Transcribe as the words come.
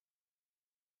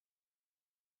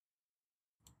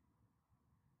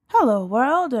Hello,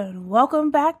 world, and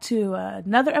welcome back to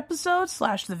another episode /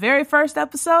 the very first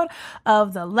episode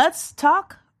of the Let's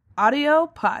Talk audio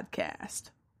podcast.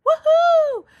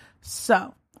 Woohoo!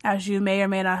 So, as you may or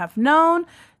may not have known,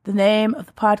 the name of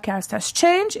the podcast has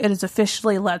changed. It is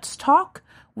officially Let's Talk.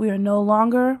 We are no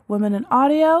longer Women in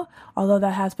Audio, although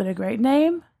that has been a great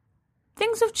name.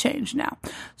 Things have changed now.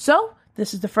 So,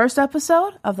 this is the first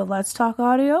episode of the Let's Talk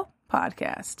audio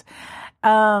podcast.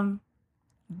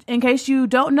 In case you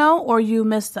don't know or you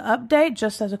missed the update,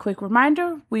 just as a quick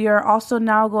reminder, we are also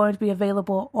now going to be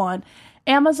available on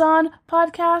Amazon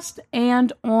Podcast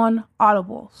and on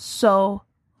Audible. So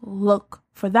look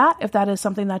for that if that is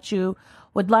something that you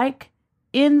would like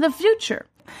in the future.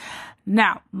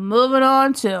 Now, moving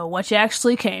on to what you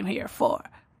actually came here for.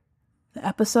 The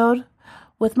episode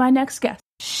with my next guest.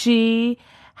 She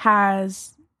has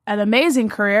an amazing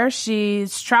career.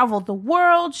 She's traveled the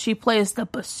world. She plays the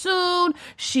bassoon.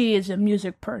 She is in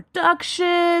music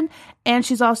production. And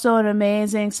she's also an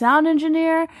amazing sound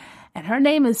engineer. And her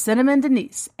name is Cinnamon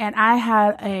Denise. And I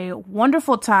had a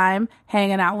wonderful time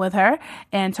hanging out with her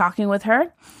and talking with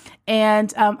her.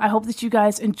 And I hope that you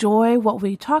guys enjoy what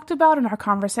we talked about in our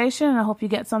conversation. And I hope you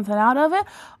get something out of it.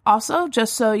 Also,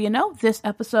 just so you know, this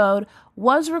episode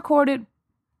was recorded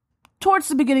towards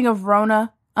the beginning of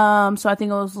Rona. So I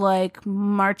think it was like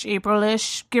March,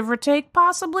 April-ish, give or take,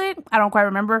 possibly. I don't quite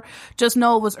remember. Just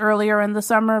know it was earlier in the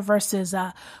summer versus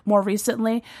more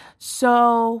recently.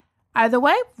 So either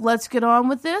way, let's get on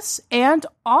with this. And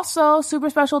also, super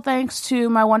special thanks to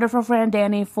my wonderful friend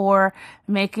Danny for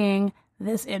making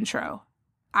this intro.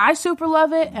 I super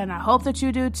love it, and I hope that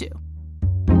you do too.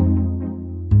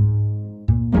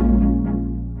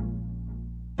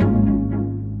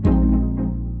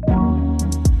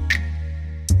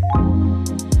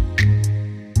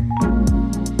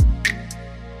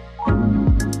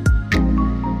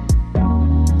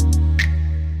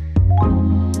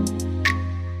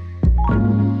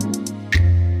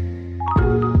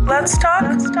 Let's talk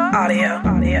audio.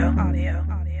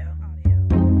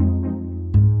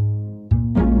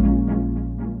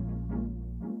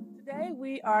 Today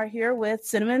we are here with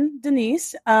Cinnamon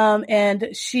Denise, and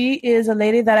she is a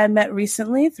lady that I met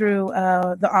recently through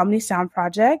the Omni Sound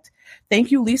Project.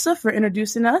 Thank you, Lisa, for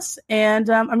introducing us, and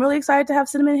I'm really excited to have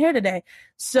Cinnamon here today.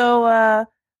 So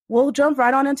we'll jump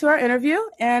right on into our interview,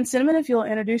 and Cinnamon, if you'll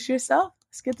introduce yourself.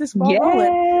 Let's get this ball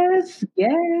rolling.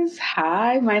 Yes.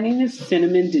 Hi, my name is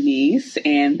Cinnamon Denise,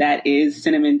 and that is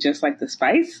cinnamon just like the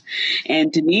spice,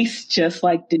 and Denise just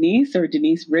like Denise or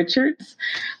Denise Richards.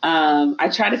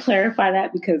 I try to clarify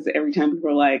that because every time people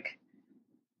are like,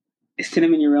 "Is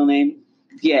Cinnamon your real name?"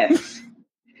 Yes.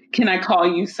 Can I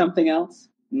call you something else?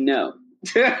 No.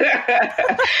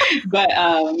 But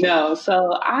no.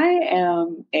 So I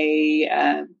am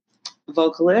a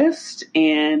vocalist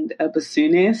and a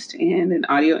bassoonist and an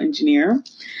audio engineer.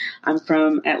 I'm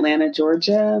from Atlanta,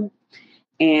 Georgia,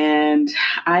 and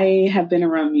I have been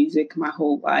around music my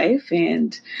whole life.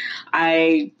 And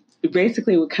I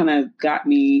basically what kind of got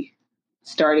me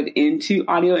started into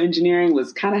audio engineering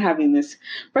was kind of having this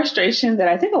frustration that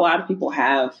I think a lot of people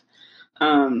have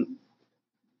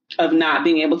of not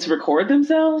being able to record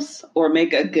themselves or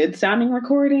make a good sounding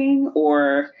recording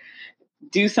or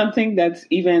do something that's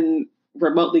even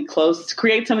remotely close,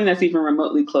 create something that's even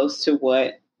remotely close to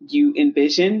what you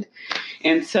envisioned.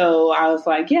 And so I was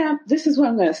like, yeah, this is what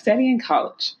I'm going to study in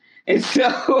college. And so,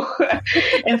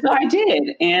 I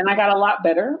did, and I got a lot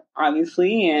better,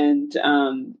 obviously. And,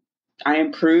 I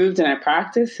improved and I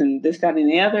practiced and this, that,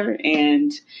 and the other.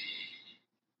 And,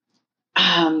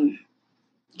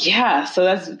 yeah, so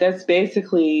that's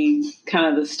basically kind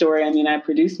of the story. I mean, I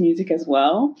produce music as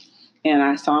well. And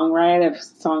I songwrite. I've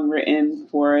songwritten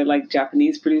for like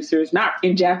Japanese producers, not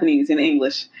in Japanese, in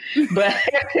English. But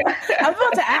I was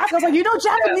about to ask. I was like, you know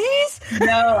Japanese?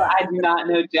 No, I do not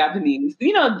know Japanese.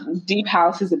 You know, deep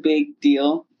house is a big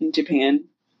deal in Japan,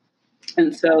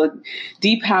 and so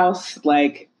deep house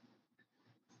like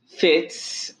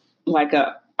fits like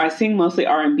I sing mostly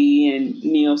R&B and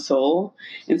neo soul,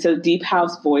 and so deep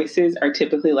house voices are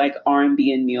typically like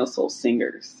R&B and neo soul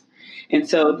singers. And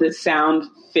so the sound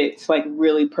fits like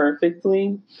really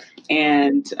perfectly.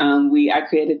 And I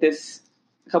created this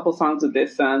couple songs with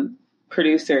this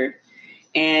producer,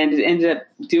 and it ended up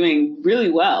doing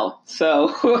really well.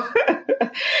 So,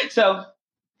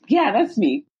 yeah, that's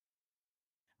me.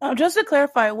 Just to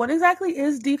clarify, what exactly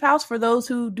is deep house for those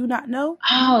who do not know?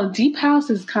 Oh, deep house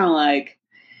is kind of like,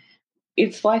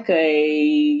 it's like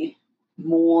a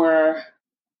more,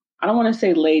 I don't want to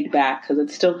say laid back because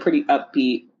it's still pretty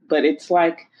upbeat, but it's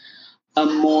like a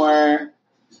more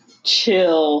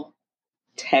chill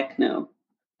techno.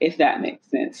 if that makes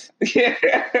sense.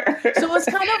 So it's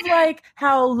kind of like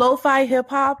how lo-fi hip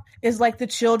hop is like the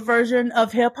chilled version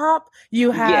of hip hop.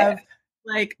 You have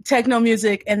like techno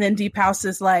music, and then deep house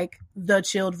is like the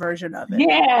chilled version of it.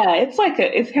 Yeah, it's like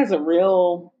it has a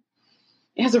real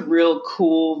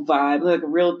cool vibe, like a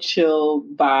real chill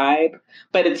vibe,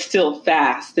 but it's still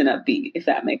fast and upbeat, if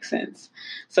that makes sense.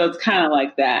 So it's kind of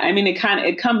like that. I mean,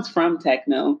 it comes from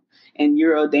techno and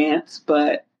Euro dance,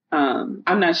 but I'm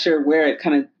not sure where it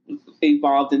kind of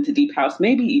evolved into deep house.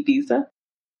 Maybe Ibiza.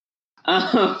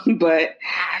 But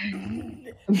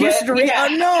history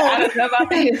unknown. I don't know about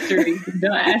the history.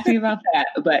 Don't ask me about that.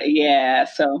 But yeah,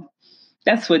 so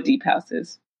that's what deep house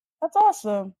is. That's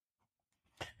awesome.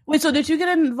 Wait, so did you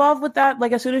get involved with that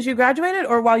like as soon as you graduated,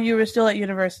 or while you were still at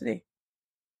university?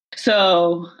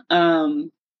 So,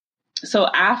 so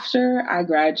after I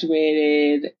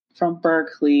graduated from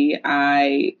Berkeley,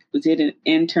 I did an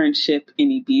internship in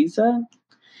Ibiza,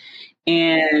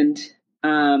 and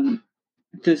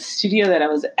the studio that I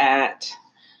was at,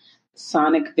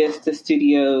 Sonic Vista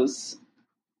Studios,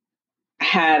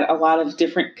 had a lot of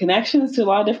different connections to a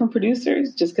lot of different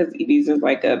producers, just because Ibiza is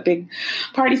like a big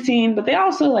party scene, but they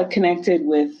also like connected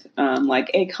with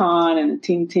like Akon and the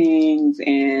Ting Tings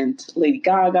and Lady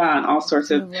Gaga and all sorts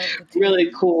of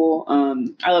really cool,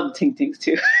 I love the Ting Tings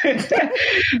too,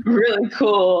 really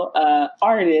cool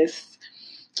artists.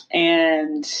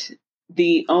 And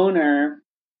the owner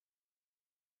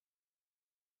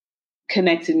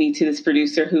connected me to this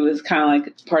producer who was kind of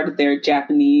like part of their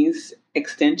Japanese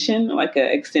extension, like an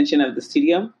extension of the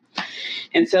studio.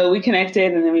 And so we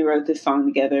connected, and then we wrote this song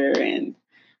together, and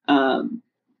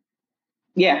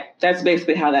yeah, that's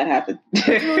basically how that happened.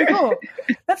 That's really cool.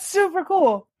 That's super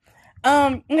cool.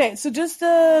 Okay, so just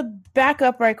to back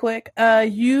up right quick,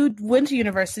 you went to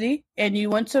university and you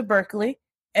went to Berkeley,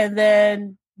 and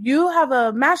then you have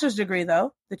a master's degree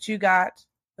though that you got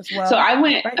as well. So I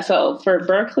went, right? So for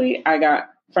Berkeley,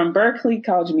 from Berkeley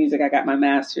College of Music, I got my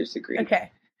master's degree.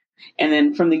 Okay. And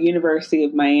then from the University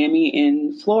of Miami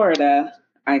in Florida,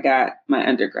 I got my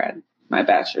undergrad, my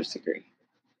bachelor's degree.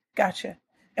 Gotcha.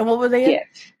 And what were they in? Yes.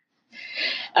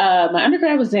 My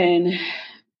undergrad was in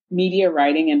media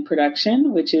writing and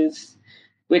production, which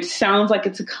sounds like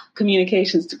it's a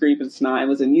communications degree, but it's not. It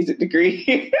was a music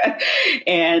degree.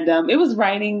 And it was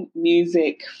writing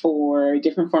music for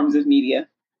different forms of media.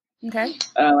 Okay.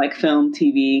 Like film,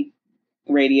 TV,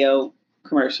 radio,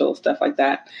 commercial, stuff like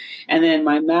that. And then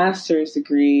my master's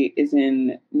degree is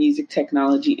in music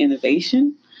technology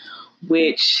innovation,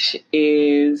 which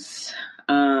is,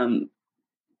 it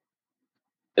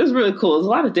was really cool. It was a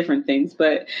lot of different things,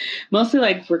 but mostly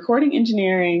like recording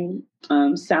engineering,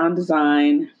 sound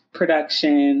design,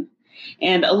 production,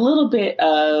 and a little bit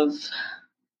of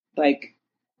like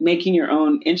making your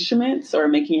own instruments or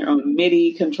making your own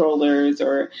MIDI controllers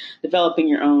or developing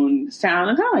your own sound.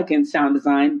 And kind of like in sound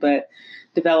design, but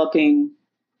developing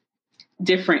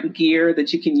different gear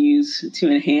that you can use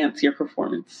to enhance your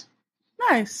performance.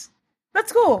 Nice.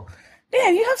 That's cool.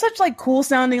 Damn, you have such like cool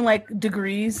sounding like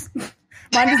degrees.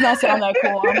 Mine does not sound that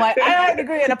cool. I'm like, I have a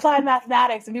degree in applied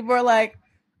mathematics, and people are like,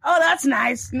 "Oh, that's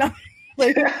nice." No,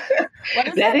 like, what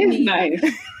does that mean? Nice.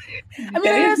 I mean,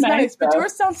 it is nice, but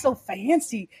yours sounds so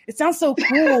fancy. It sounds so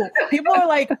cool. People are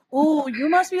like, "Ooh, you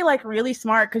must be like really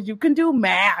smart because you can do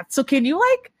math." So can you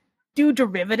like do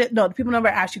derivatives? No, people never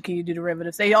ask you, "Can you do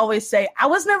derivatives?" They always say, "I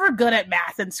was never good at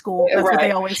math in school." That's right. What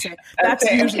they always say. That's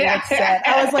usually what's said.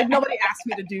 I was like, nobody asked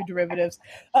me to do derivatives.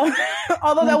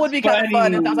 Although that would be kind of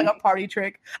fun if that was like a party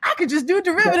trick. I could just do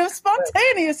derivatives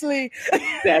spontaneously.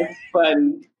 That's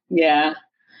fun. Yeah.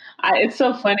 It's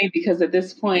so funny because at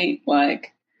this point,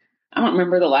 like, I don't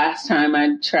remember the last time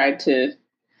I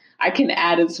can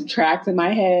add and subtract in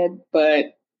my head,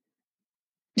 but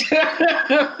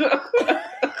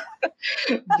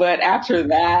but after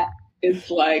that,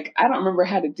 it's like, I don't remember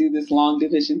how to do this long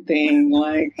division thing.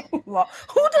 Like,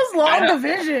 who does long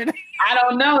division? I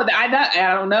don't know. I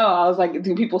don't know. I was like,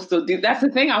 do people still do? That's the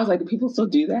thing. I was like, do people still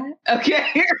do that?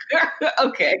 Okay.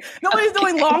 Okay. Nobody's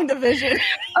doing long division.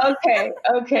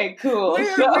 Okay, cool.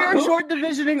 We're short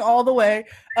divisioning all the way.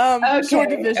 Short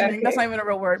divisioning. Okay. That's not even a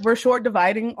real word. We're short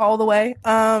dividing all the way.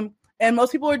 And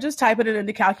most people are just typing it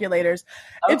into calculators.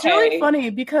 Okay. It's really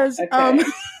funny because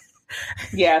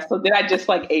yeah, so did I just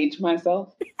like age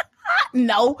myself?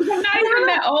 No. I'm not even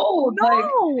that old.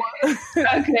 No. Like,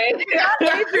 okay. Not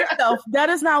age yourself. That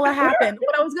is not what happened.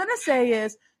 What I was gonna say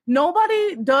is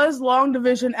nobody does long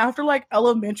division after like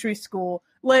elementary school.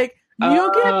 Like you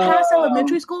get past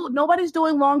elementary school, nobody's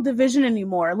doing long division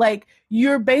anymore. Like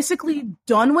you're basically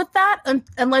done with that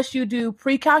unless you do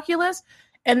pre-calculus.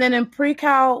 And then in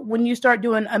pre-cal, when you start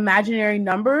doing imaginary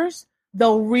numbers,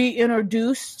 they'll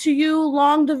reintroduce to you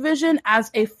long division as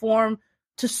a form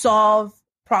to solve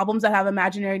problems that have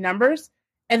imaginary numbers.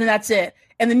 And then that's it.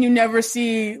 And then you never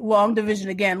see long division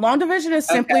again. Long division is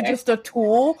simply just a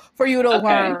tool for you to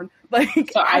learn.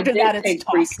 Like, so after that, it's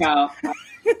pre-cal.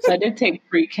 So I did take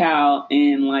pre-cal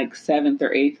in like 7th or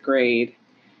 8th grade.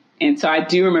 And so I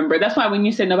do remember, that's why when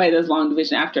you said nobody does long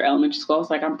division after elementary school, I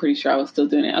was like, I'm pretty sure I was still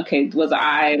doing it. Okay, was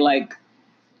I like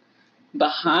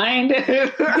behind?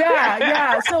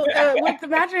 Yeah. So with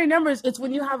imaginary numbers, it's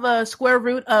when you have a square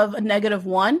root of a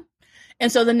 -1.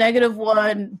 And so the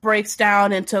 -1 breaks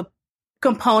down into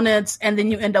components, and then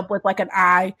you end up with like an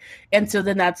I. And so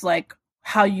then that's like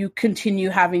how you continue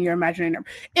having your imaginary number.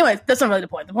 Anyway, that's not really the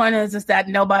point. The point is that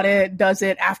nobody does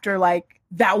it after like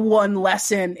that one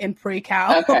lesson in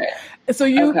pre-cal. Okay. So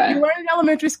you learn in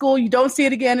elementary school, you don't see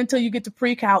it again until you get to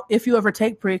pre-cal, if you ever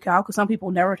take pre-cal, because some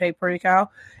people never take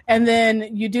pre-cal. And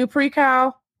then you do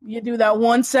pre-cal, you do that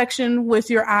one section with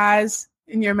your eyes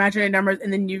and your imaginary numbers,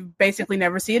 and then you basically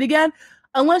never see it again,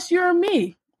 unless you're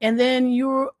me. And then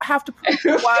you have to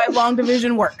prove why long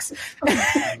division works.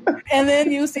 And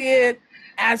then you see it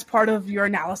as part of your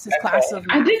analysis class.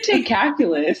 I did take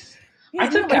calculus. I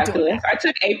took calculus. I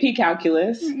took AP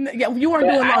calculus. Yeah, you weren't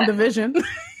doing long division.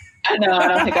 I know. I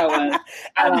don't think I was.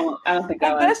 I don't think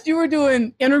I was. At best, you were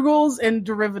doing integrals and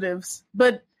derivatives.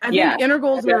 But I think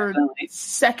integrals were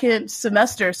second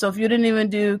semester. So if you didn't even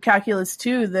do calculus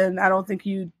 2, then I don't think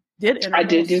you did integrals. I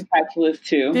did do calculus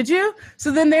 2. Did you?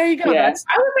 So then there you go. Yeah. I was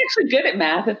actually good at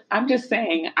math. I'm just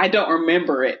saying I don't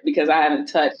remember it because I haven't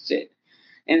touched it.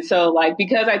 And so, like,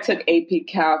 because I took AP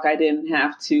Calc, I didn't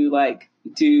have to, like,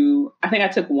 I think I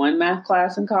took one math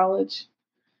class in college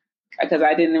because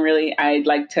I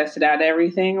like tested out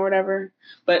everything or whatever.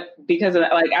 But because of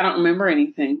that, like, I don't remember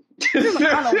anything. It doesn't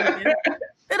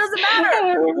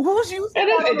matter. Who's using it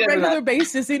on a regular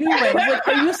basis anyway? Like,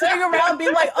 are you sitting around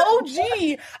being like, oh,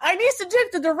 gee, I need to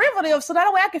take the derivative so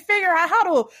that way I can figure out how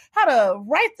to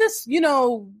write this,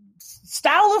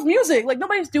 style of music? Like,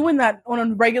 nobody's doing that on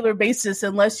a regular basis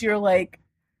unless you're like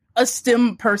a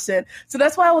STEM person. So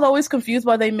that's why I was always confused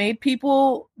why they made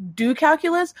people do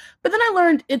calculus. But then I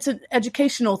learned it's an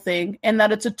educational thing and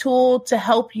that it's a tool to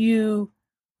help you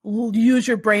use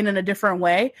your brain in a different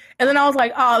way. And then I was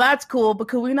like, oh, that's cool, but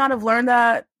could we not have learned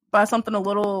that by something a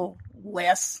little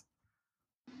less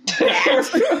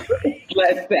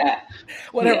that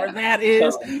whatever that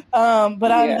is. Totally.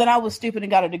 Then I was stupid and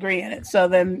got a degree in it. So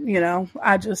then,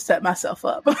 I just set myself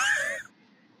up.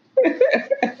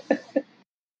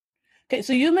 Okay,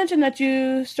 so you mentioned that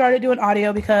you started doing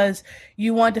audio because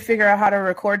you wanted to figure out how to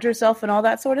record yourself and all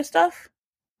that sort of stuff.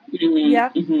 Mm-hmm, yeah.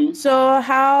 Mm-hmm. So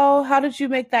how did you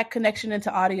make that connection into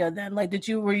audio then? Like,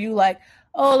 were you like,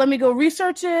 oh, let me go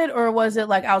research it? Or was it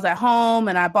like I was at home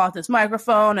and I bought this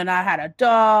microphone and I had a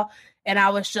DAW and I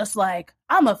was just like,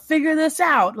 I'm going to figure this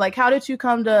out. Like, how did you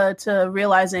come to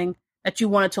realizing that you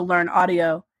wanted to learn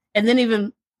audio and then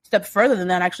even step further than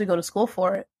that, actually go to school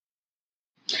for it?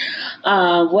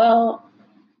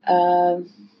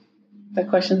 The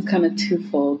question's kind of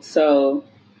twofold. So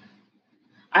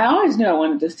I always knew I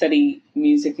wanted to study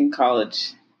music in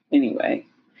college anyway.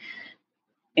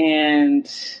 And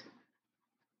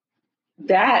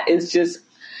that is just,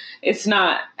 it's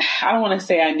not, I don't want to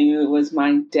say I knew it was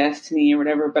my destiny or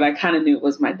whatever, but I kind of knew it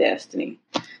was my destiny.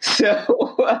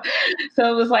 So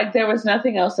it was like, there was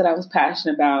nothing else that I was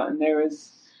passionate about. And there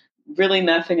was really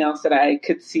nothing else that I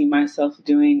could see myself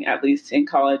doing, at least in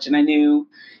college. And I knew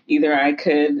either I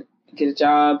could get a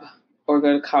job or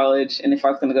go to college. And if I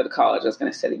was going to go to college, I was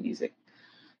going to study music.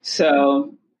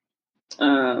 So,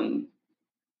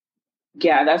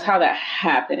 that's how that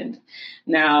happened.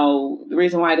 Now, the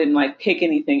reason why I didn't pick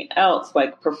anything else,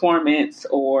 like performance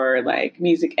or like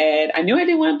music ed, I knew I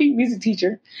didn't want to be a music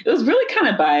teacher. It was really kind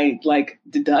of by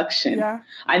deduction. Yeah.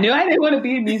 I knew I didn't want to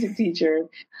be a music teacher.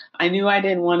 I knew I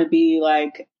didn't want to be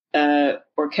like a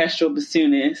orchestral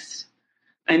bassoonist.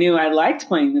 I knew I liked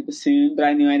playing the bassoon, but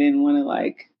I knew I didn't want to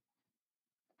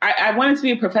I wanted to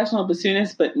be a professional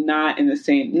bassoonist, but not in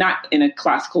a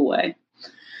classical way.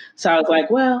 So I was like,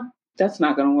 well, that's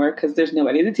not going to work because there's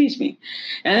nobody to teach me.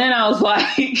 And then I was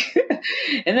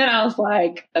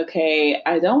like, okay,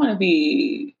 I don't want to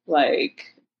be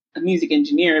like a music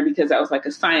engineer because that was like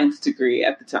a science degree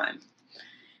at the time.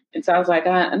 And so I was like,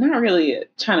 I'm not really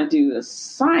trying to do a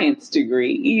science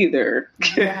degree either.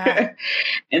 Yeah.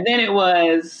 And then it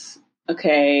was,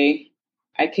 okay,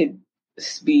 I could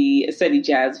study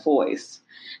jazz voice.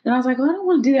 And I was like, well, I don't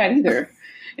want to do that either.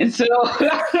 And so,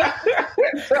 I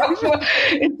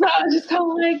was just kind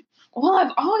of like, well,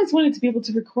 I've always wanted to be able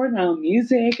to record my own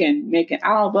music and make an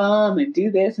album and do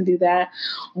this and do that.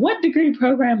 What degree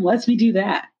program lets me do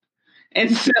that?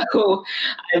 And so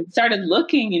I started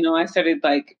looking, I started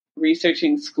like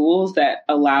researching schools that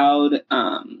allowed,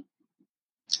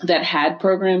 that had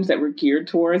programs that were geared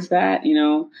towards that.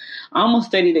 I almost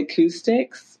studied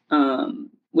acoustics,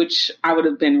 which I would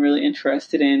have been really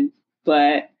interested in,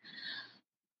 but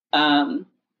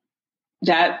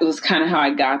that was kind of how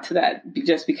I got to that,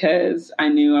 just because I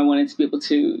knew I wanted to be able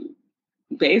to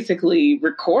basically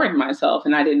record myself,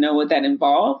 and I didn't know what that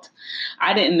involved.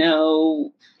 I didn't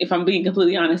know, if I'm being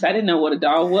completely honest, I didn't know what a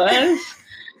DAW was.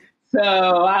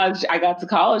 So I got to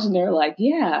college and they were like,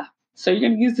 yeah, so you're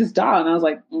going to use this DAW. And I was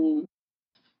like,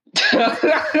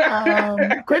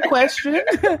 quick question.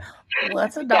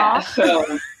 What's a DAW? Yeah, so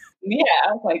I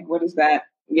was like, what is that?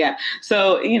 Yeah.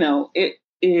 So,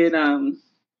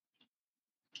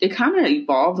 it kind of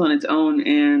evolved on its own.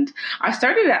 And I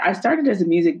started as a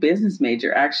music business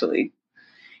major, actually.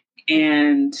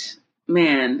 And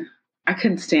man, I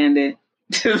couldn't stand it.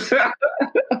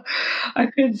 I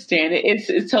couldn't stand it.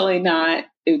 It's totally not,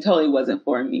 it totally wasn't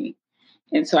for me.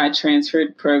 And so I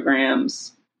transferred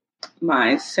programs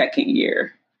my second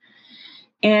year.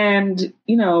 And,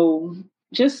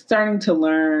 just starting to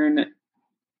learn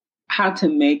how to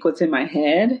make what's in my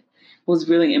head was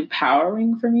really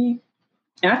empowering for me.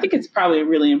 And I think it's probably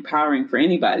really empowering for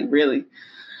anybody, really.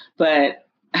 But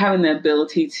having the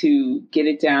ability to get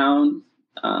it down,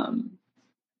 and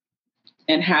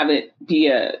have it be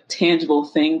a tangible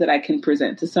thing that I can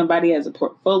present to somebody as a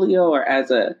portfolio or as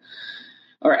a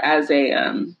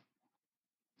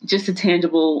just a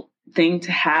tangible thing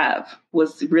to have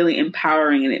was really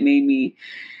empowering. And it made me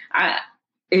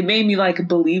like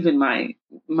believe in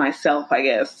myself, I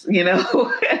guess, it made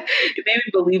me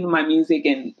believe in my music.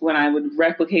 And when I would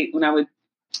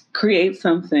create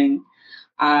something,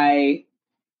 I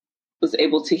was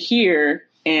able to hear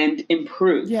and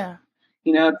improve. Yeah.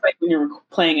 It's like when you're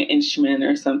playing an instrument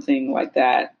or something like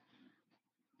that.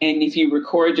 And if you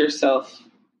record yourself,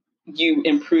 you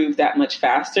improve that much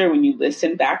faster when you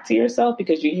listen back to yourself,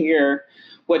 because you hear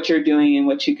what you're doing and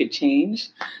what you could change.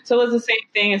 So it was the same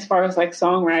thing as far as like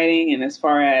songwriting, and as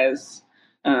far as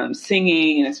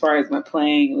singing, and as far as my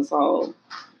playing. It was all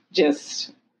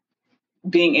just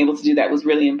being able to do that was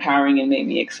really empowering and made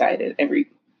me excited every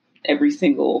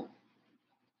single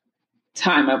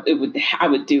time I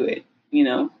would do it.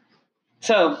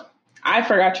 So I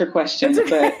forgot your question,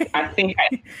 okay. But I think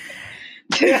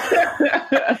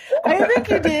I think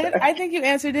you did. I think you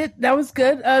answered it. That was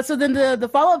good. So then the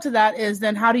follow-up to that is,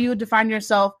 then how do you define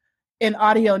yourself in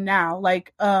audio now?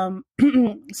 Like,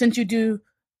 since you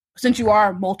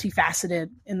are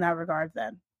multifaceted in that regard,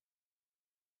 then.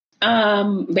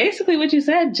 Basically what you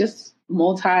said, just a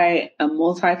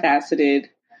multifaceted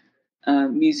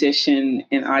musician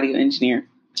and audio engineer.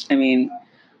 I mean,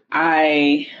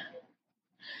 I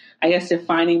guess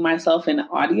defining myself in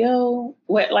audio.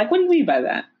 What do you mean by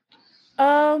that?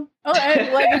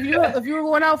 Okay, like if you were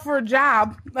going out for a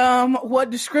job, what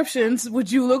descriptions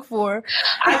would you look for?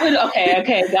 I would.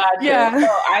 Okay, gotcha. Yeah. So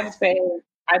I'd say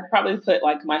I'd probably put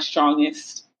like the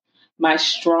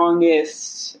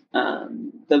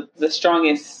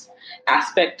strongest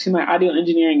aspect to my audio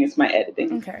engineering is my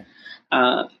editing. Okay.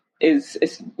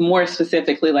 Is more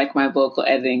specifically like my vocal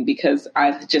editing, because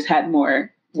I've just had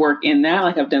more work in that.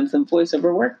 Like I've done some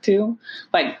voiceover work too,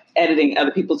 like editing other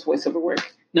people's voiceover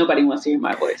work. Nobody wants to hear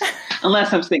my voice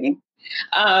unless I'm singing.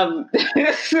 But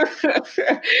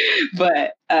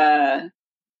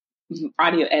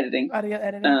audio editing,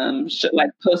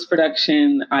 like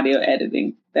post-production, audio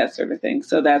editing, that sort of thing.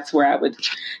 So that's where I would,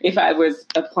 if I was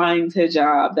applying to a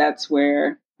job, that's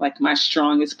where like my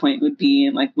strongest point would be,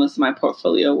 and like most of my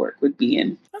portfolio work would be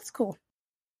in. That's cool.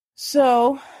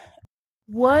 So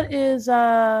what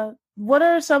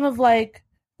are some of like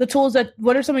the tools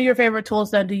what are some of your favorite tools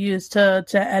then to use to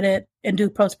edit and do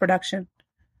post-production,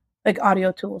 like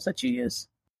audio tools that you use?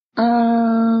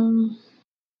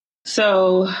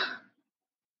 So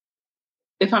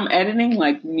if I'm editing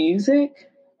like music,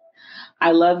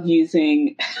 I love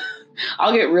using,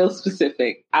 I'll get real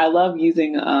specific. I love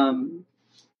using, and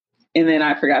then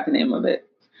I forgot the name of it.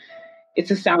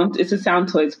 It's a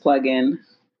Soundtoys plugin.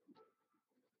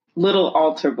 Little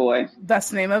Alter Boy. That's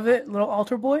the name of it? Little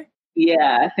Alter Boy?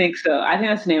 Yeah, I think so. I think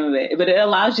that's the name of it. But it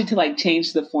allows you to like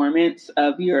change the formats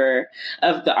of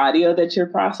the audio that you're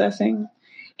processing.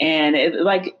 And it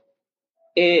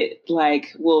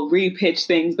will re-pitch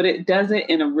things, but it does it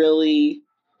in a really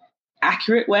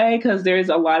accurate way, because there's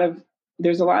a lot of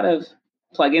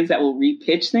plugins that will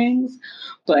re-pitch things,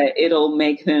 but it'll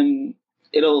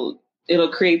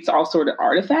it'll create all sort of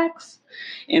artifacts.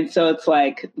 And so it's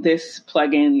like this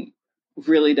plugin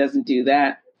really doesn't do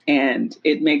that. And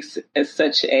it makes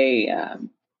such a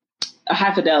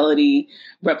high fidelity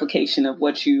replication of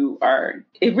what you are.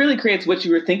 It really creates what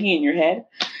you were thinking in your head.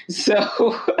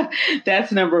 So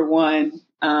that's number one.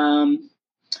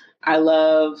 I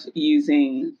love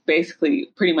using basically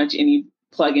pretty much any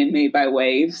plugin made by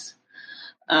Waves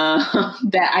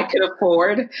that I could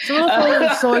afford.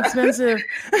 It's so expensive.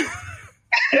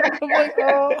 Oh my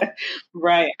God.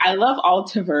 Right. I love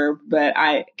Altiverb, but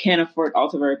I can't afford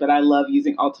Altiverb, but I love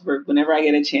using Altiverb. Whenever I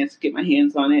get a chance to get my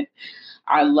hands on it,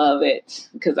 I love it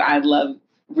because I love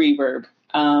reverb.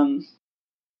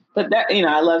 But that,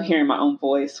 I love hearing my own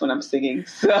voice when I'm singing.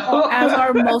 So as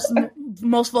our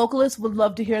most vocalists would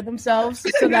love to hear themselves.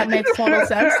 So that makes total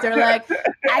sense. They're like,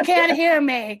 I can't hear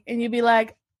me. And you'd be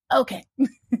like, okay.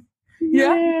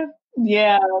 Yeah.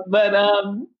 But,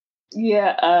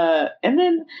 and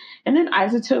then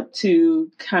iZotope to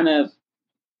kind of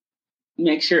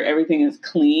make sure everything is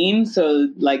clean. So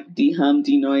like dehum,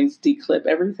 denoise, declip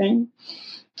everything.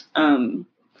 And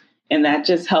that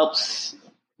just helps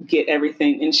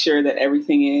ensure that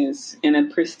everything is in a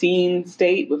pristine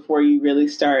state before you really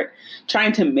start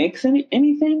trying to mix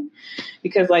anything.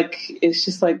 Because like, it's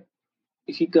just like,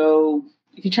 if you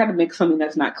try to mix something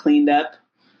that's not cleaned up,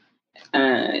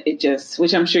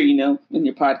 which I'm sure you know in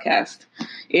your podcast,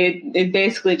 it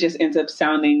basically just ends up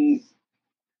sounding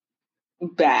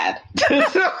bad.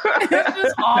 It's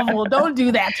just awful. Don't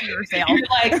do that to yourself. You're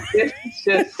like,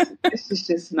 this is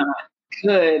just not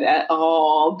good at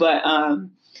all. But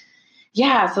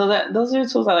so those are the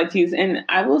tools I like to use. And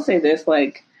I will say this,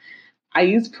 like, I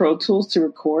use Pro Tools to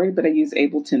record, but I use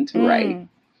Ableton to write.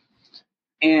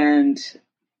 And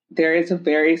there is a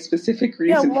very specific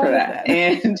reason for that.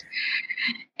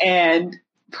 And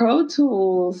Pro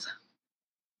Tools,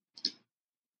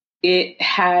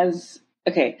 Pro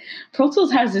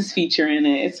Tools has this feature in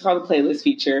it. It's called the playlist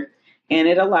feature. And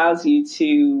it allows you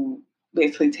to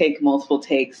basically take multiple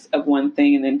takes of one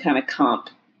thing and then kind of comp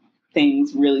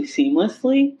things really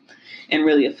seamlessly and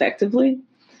really effectively.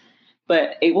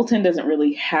 But Ableton doesn't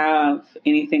really have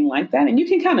anything like that. And you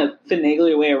can kind of finagle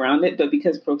your way around it, but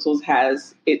because Pro Tools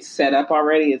has it set up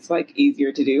already, it's like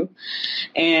easier to do.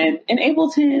 And in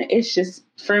Ableton, it's just,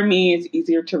 for me, it's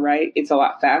easier to write. It's a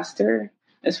lot faster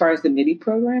as far as the MIDI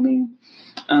programming.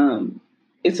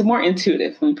 It's more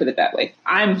intuitive, let me put it that way.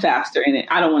 I'm faster in it.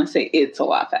 I don't want to say it's a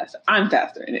lot faster. I'm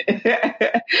faster in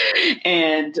it.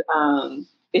 And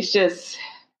it's just,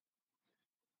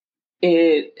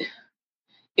 it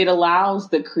allows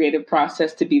the creative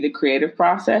process to be the creative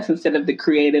process instead of the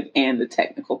creative and the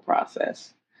technical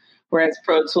process. Whereas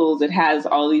Pro Tools, it has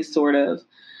all these sort of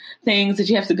things that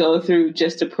you have to go through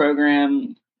just to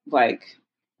program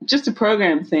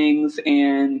things,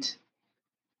 and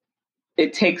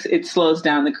it slows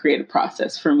down the creative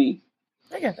process for me.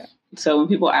 I get that. So when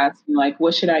people ask me, like,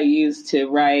 what should I use to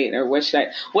write, or what's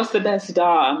the best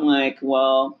DAW? I'm like,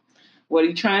 well, what are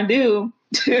you trying to do?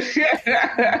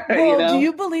 Well, do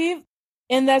you believe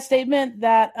in that statement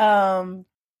that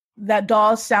that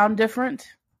DAWs sound different?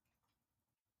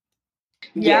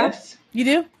 Yes. You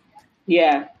do?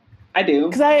 Yeah, I do.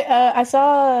 Because I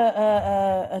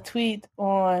saw a tweet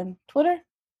on Twitter,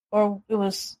 or it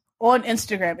was on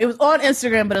Instagram. It was on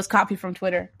Instagram, but it was copied from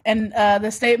Twitter. And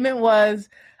the statement was,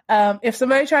 if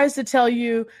somebody tries to tell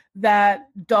you that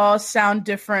DAWs sound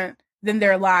different, then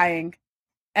they're lying.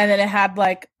 And then it had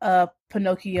like a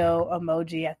Pinocchio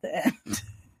emoji at the end.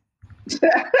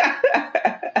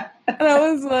 And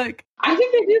I was like, I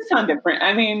think they do sound different.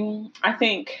 I mean, I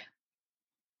think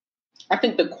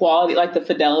the quality, like the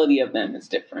fidelity of them is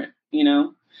different,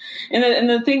 And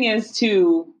the thing is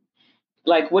too,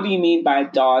 like, what do you mean by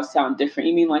DAWs sound different?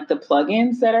 You mean like the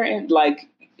plugins that are in, like,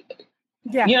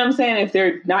 yeah. You know what I'm saying? If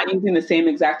they're not using the same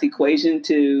exact equation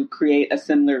to create a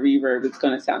similar reverb, it's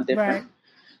going to sound different. Right.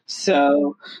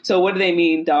 So what do they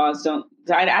mean? DAWs don't.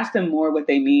 I'd ask them more what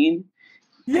they mean.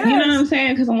 Yes. You know what I'm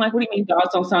saying? Because I'm like, what do you mean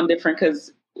DAWs don't sound different?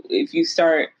 Because if you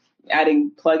start adding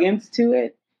plugins to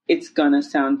it, it's gonna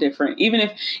sound different. Even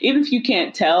if you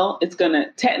can't tell,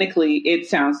 technically it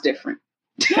sounds different.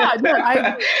 Yeah, no,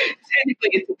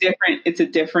 technically it's a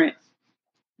different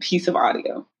piece of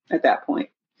audio at that point.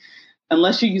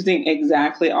 Unless you're using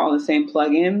exactly all the same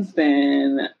plugins,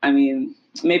 then I mean,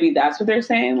 maybe that's what they're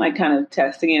saying, like kind of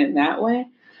testing it in that way.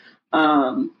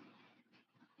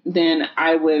 Then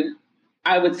I would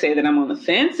say that I'm on the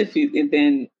fence.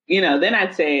 Then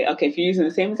I'd say, okay, if you're using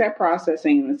the same exact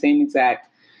processing and the same exact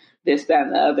this, that,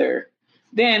 and the other,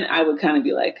 then I would kind of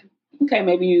be like, okay,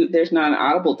 maybe there's not an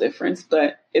audible difference,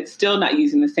 but it's still not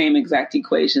using the same exact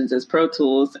equations as Pro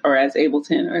Tools or as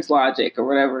Ableton or as Logic or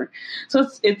whatever. So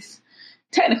it's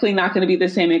technically not going to be the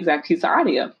same exact piece of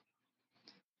audio,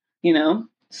 you know?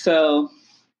 So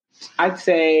I'd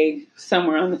say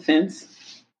somewhere on the fence.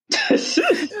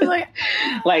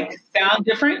 like sound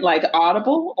different, like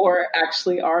audible, or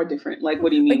actually are different. Like, what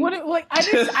do you mean?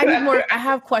 I need more. I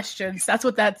have questions. That's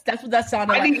what that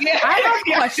sounded like. I have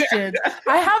questions.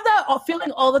 I have that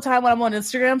feeling all the time when I'm on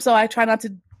Instagram, so I try not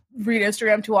to read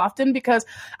Instagram too often because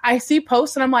I see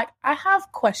posts and I'm like, I have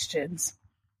questions.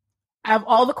 I have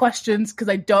all the questions because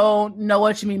I don't know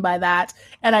what you mean by that.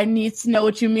 And I need to know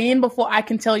what you mean before I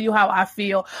can tell you how I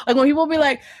feel. Like when people be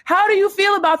like, how do you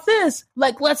feel about this?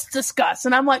 Like, let's discuss.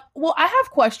 And I'm like, well, I have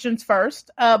questions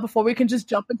first before we can just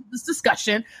jump into this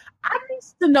discussion. I need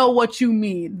to know what you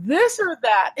mean, this or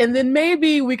that. And then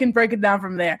maybe we can break it down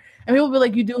from there. And people be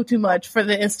like, you do too much for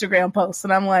the Instagram posts.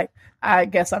 And I'm like, I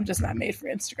guess I'm just not made for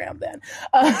Instagram then.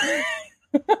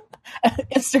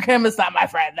 Instagram is not my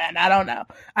friend then. I don't know.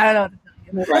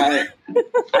 Right.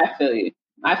 I feel you.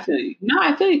 No,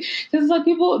 I feel you. Because like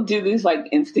people do these like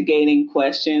instigating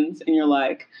questions and you're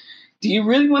like, do you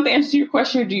really want the answer to your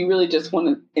question or do you really just want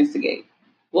to instigate?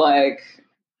 Like,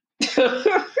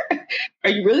 are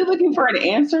you really looking for an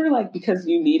answer? Like, because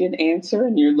you need an answer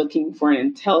and you're looking for an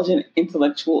intelligent,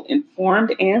 intellectual,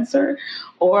 informed answer?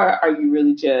 Or are you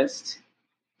really just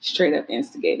straight up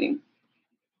instigating?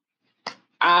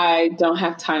 I don't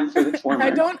have time for the former.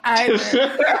 I don't either.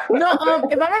 No, if I'm ever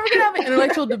going to have an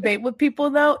intellectual debate with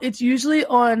people, though, it's usually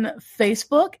on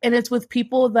Facebook, and it's with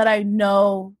people that I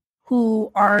know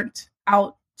who aren't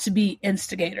out to be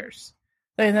instigators.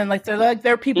 And then,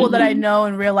 there are people that I know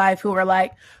in real life who are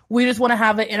like, we just want to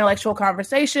have an intellectual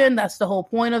conversation. That's the whole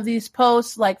point of these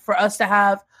posts, like for us to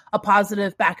have a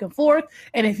positive back and forth.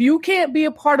 And if you can't be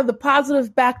a part of the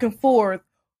positive back and forth,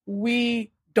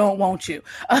 we don't want you.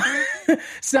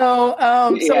 So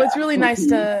it's really nice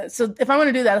so if I'm going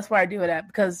to do that, that's where I do it at,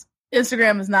 because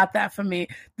Instagram is not that for me.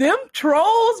 Them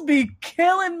trolls be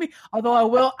killing me. Although I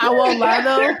won't lie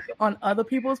though, on other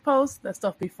people's posts, that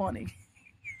stuff be funny.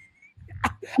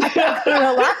 I'm not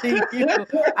gonna lie to you.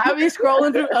 I be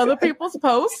scrolling through other people's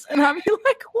posts and I be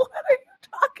like, what are you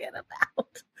talking about?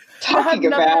 It has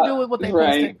nothing to do with what they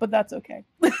posted, but that's okay.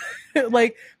 But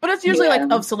it's usually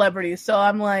of celebrities. So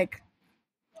I'm like,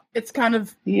 it's kind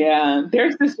of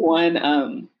there's this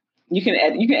one you can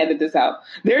edit this out.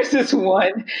 There's this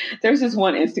one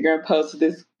Instagram post of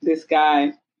this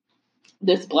guy,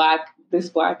 this black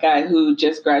guy who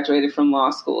just graduated from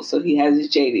law school, so he has his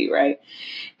JD, right?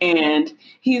 And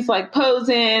he's like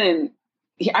posing, and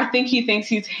I think he thinks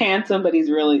he's handsome, but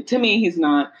to me he's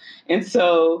not. And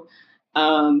so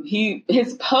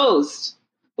his post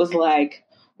was like,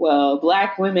 well,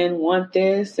 Black women want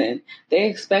this and they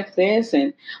expect this,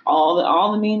 and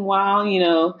all the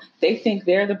meanwhile, they think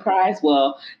they're the prize.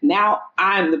 Well, now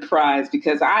I'm the prize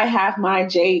because I have my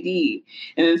JD.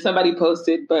 And then somebody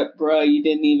posted, but bruh, you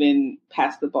didn't even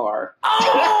pass the bar.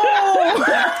 Oh!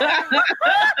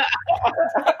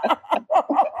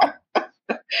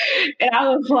 And I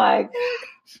was like,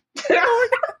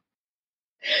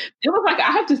 it was like,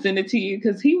 I have to send it to you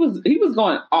because he was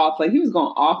going off. Like, he was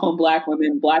going off on Black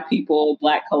women, Black people,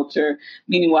 Black culture.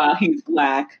 Meanwhile, he's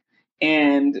Black.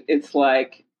 And it's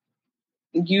like,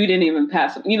 you didn't even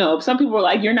pass. Some people were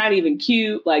like, you're not even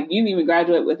cute. Like, you didn't even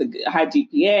graduate with a high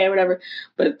GPA or whatever.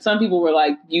 But some people were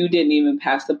like, you didn't even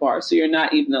pass the bar. So you're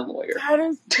not even a lawyer. That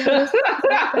is so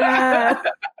bad.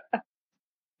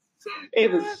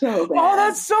 It was so bad. Oh,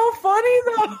 that's so funny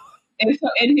though.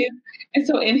 And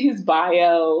so in his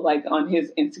bio, like on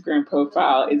his Instagram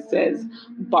profile, it says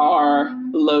bar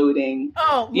loading.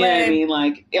 Oh, you know what I mean?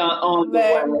 Like on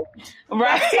the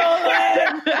right? So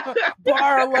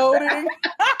bar loading.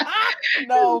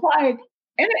 No. Like,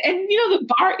 and the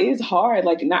bar is hard.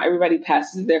 Like, not everybody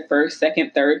passes their first,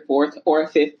 second, third, fourth, or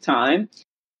fifth time.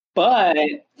 But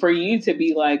for you to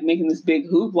be like making this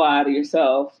big hoopla out of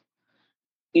yourself,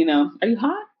 are you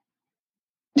hot?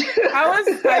 You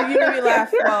made me laugh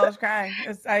while I was crying.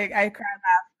 I cried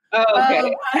laugh. Oh,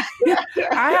 okay.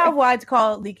 I have what I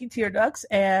call leaky tear ducts,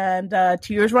 and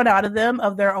tears run out of them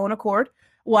of their own accord,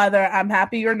 whether I'm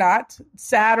happy or not,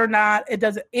 sad or not. It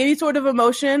doesn't, any sort of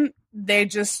emotion, they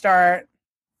just start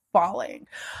falling.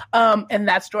 And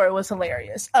that story was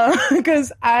hilarious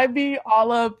because I'd be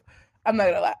all up. I'm not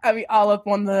gonna lie. I'd be all up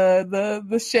on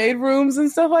the shade rooms and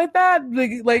stuff like that,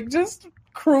 like just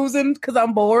cruising because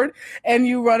I'm bored, and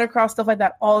you run across stuff like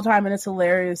that all the time, and it's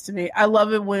hilarious to me. I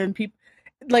love it when people,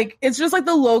 like, it's just like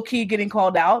the low key getting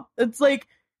called out. It's like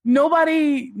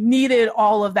nobody needed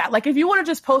all of that. Like, if you would have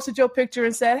just posted your picture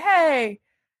and said, hey,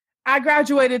 I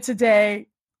graduated today.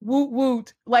 Woot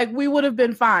woot. Like, we would have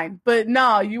been fine. But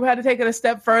no, you had to take it a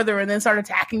step further and then start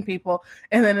attacking people.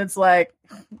 And then it's like,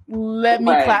 let me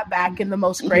clap back in the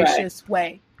most gracious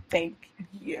way. Thank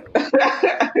you.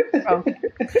 Okay.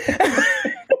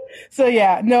 So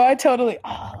yeah, no, I totally,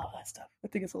 I love that stuff. I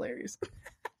think it's hilarious.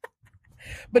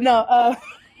 But no,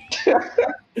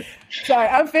 sorry,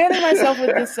 I'm fanning myself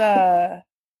with this,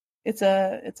 it's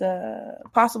a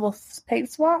possible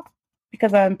paint swap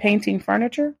because I'm painting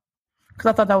furniture.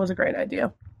 Because I thought that was a great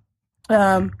idea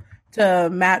to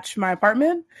match my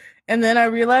apartment. And then I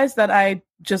realized that I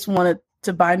just wanted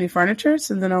to buy new furniture.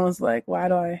 So then I was like, why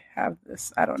do I have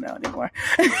this? I don't know anymore.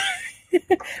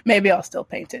 Maybe I'll still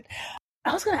paint it.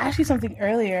 I was going to ask you something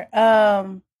earlier.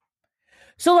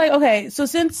 So like, okay, so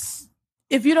since,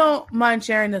 if you don't mind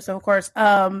sharing this, of course,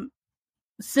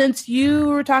 since you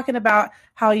were talking about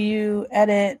how you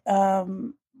edit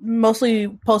mostly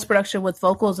post-production with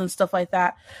vocals and stuff like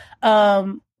that,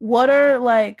 what are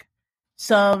like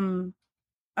some,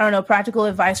 I don't know, practical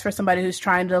advice for somebody who's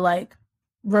trying to like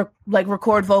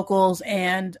record vocals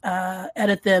and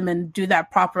edit them and do that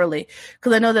properly?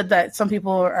 Because I know that some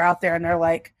people are out there and they're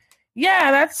like,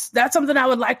 yeah, that's something I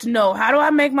would like to know. How do I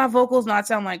make my vocals not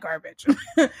sound like garbage?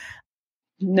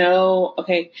 No.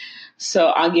 Okay. So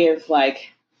I'll give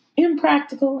like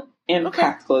impractical and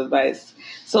practical advice.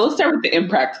 So let's start with the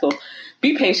impractical.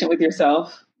 Be patient with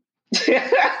yourself. You're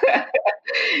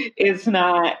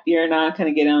not going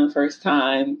to get it on the first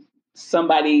time. Some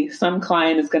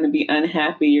client is going to be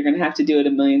unhappy. You're going to have to do it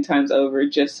a million times over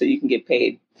just so you can get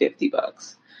paid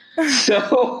 $50.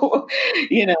 So,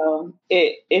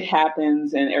 it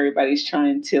happens, and everybody's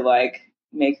trying to like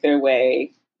make their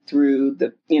way through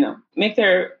make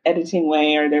their editing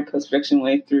way or their post-production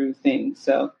way through things.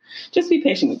 So just be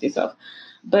patient with yourself.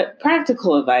 But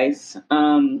practical advice,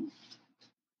 I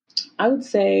would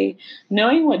say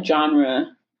knowing what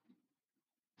genre,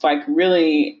 like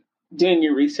really doing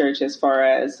your research as far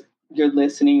as your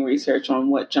listening research on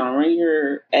what genre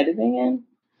you're editing in.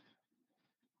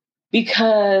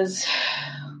 Because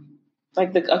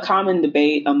like a common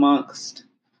debate amongst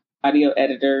audio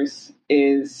editors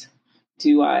is,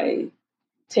 do I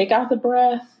take out the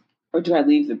breath or do I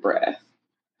leave the breath?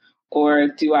 Or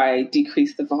do I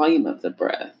decrease the volume of the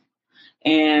breath?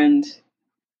 And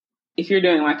if you're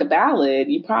doing like a ballad,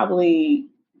 you probably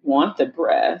want the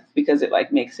breath because it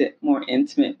like makes it more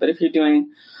intimate. But if you're doing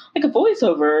like a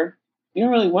voiceover, you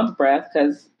don't really want the breath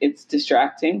because it's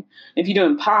distracting. If you're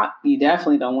doing pop, you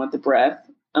definitely don't want the breath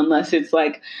unless it's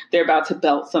like they're about to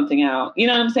belt something out. You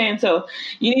know what I'm saying? So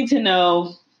you need to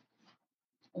know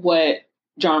what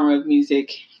genre of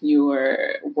music you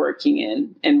are working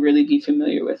in and really be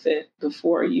familiar with it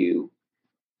before you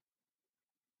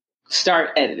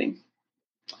start editing.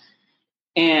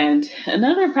 And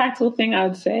another practical thing I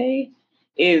would say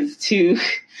is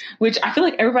which I feel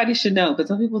like everybody should know, but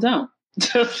some people don't,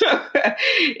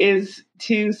 is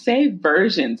to save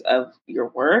versions of your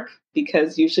work,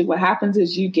 because usually what happens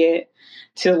is you get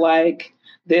to like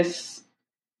this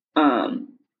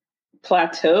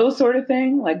plateau sort of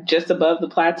thing, like just above the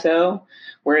plateau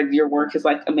where your work is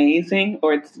like amazing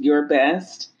or it's your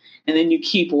best. And then you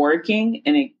keep working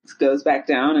and it goes back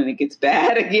down and it gets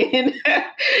bad again.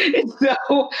 And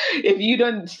so if you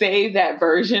don't save that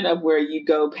version of where you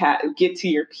get to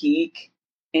your peak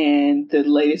and the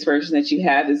latest version that you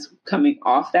have is coming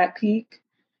off that peak,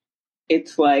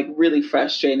 it's like really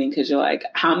frustrating because you're like,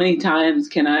 how many times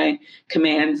can I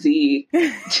Command Z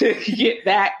to get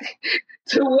back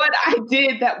to what I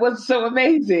did that was so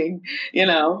amazing,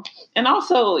 And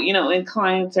also, when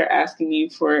clients are asking you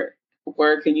for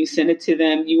work and you send it to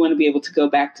them, you want to be able to go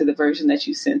back to the version that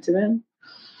you sent to them.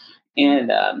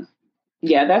 And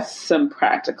that's some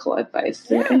practical advice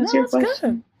to answer your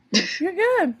question. Good. You're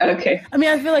good. Okay. I mean,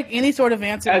 I feel like any sort of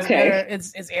answer is better.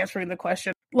 Is answering the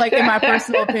question. Like, in my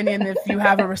personal opinion, if you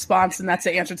have a response and that's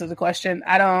the answer to the question,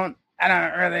 I don't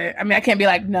really, I mean, I can't be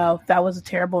like, no, that was a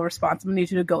terrible response. I'm gonna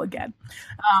need you to go again.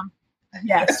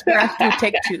 Yes, we're going to do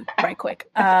take 2 right quick.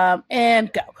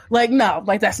 And go. Like, no,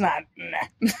 like that's not,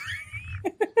 nah.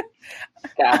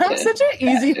 Gotcha. I'm such an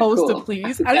easy host to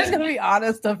please. I'm just going to be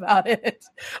honest about it.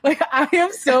 Like, I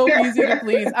am so easy to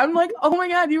please. I'm like, oh my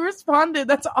God, you responded.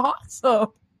 That's awesome.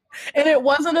 And it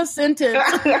wasn't a sentence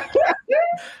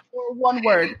or one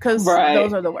word, because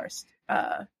those are the worst.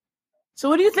 So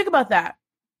what do you think about that?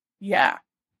 Yeah.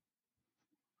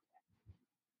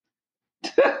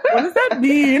 What does that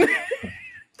mean?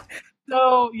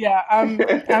 So yeah,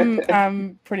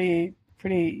 I'm pretty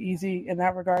easy in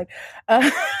that regard.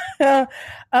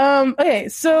 Okay,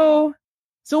 so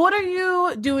So what are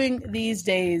you doing these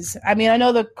days? I mean, I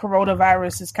know the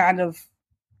coronavirus has kind of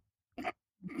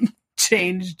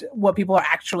changed what people are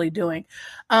actually doing.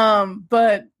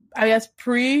 But I guess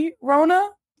pre-Rona,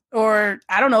 or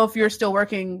I don't know if you're still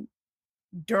working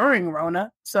during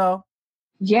Rona. So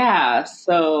Yeah,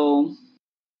 so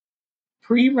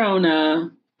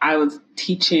pre-Rona, I was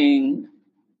teaching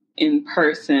in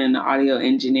person audio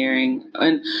engineering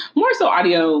and more so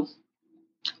audio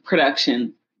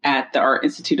production at the Art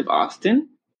Institute of Austin.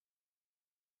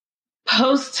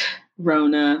 Post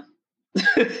Rona,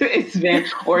 it's been,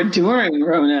 or during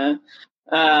Rona,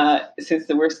 since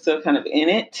we're still kind of in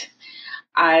it,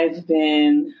 I've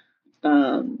been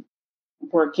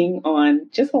working on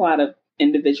just a lot of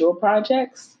individual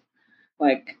projects,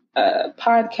 like a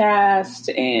podcast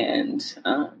and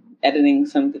editing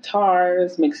some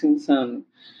guitars, mixing some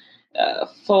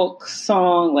folk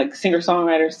song, like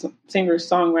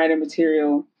singer-songwriter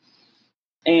material.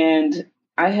 And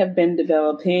I have been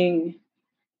developing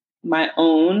my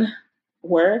own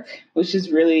work, which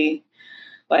is really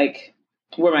like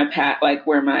where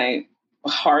where my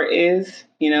heart is,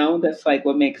 that's like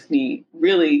what makes me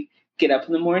really get up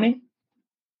in the morning.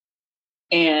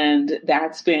 And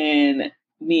that's been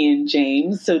me and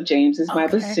James. So James is my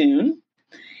bassoon.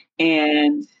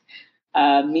 And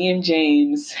me and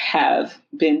James have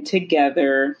been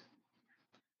together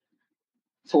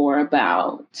for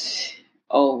about,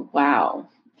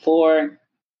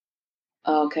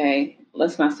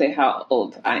 let's not say how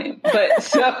old I am. But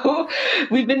so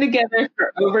we've been together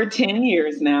for over 10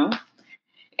 years now.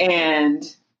 And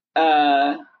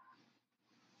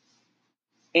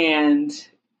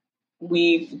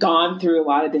we've gone through a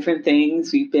lot of different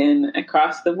things. We've been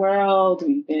across the world.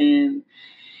 We've been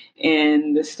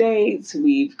in the States.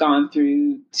 We've gone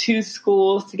through 2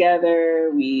 schools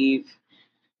together. We've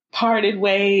parted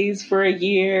ways for a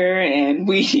year and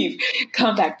we've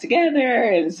come back together.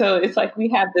 And so it's like we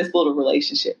have this little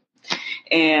relationship.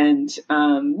 And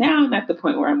now I'm at the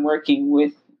point where I'm working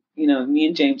with, me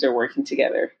and James are working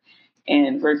together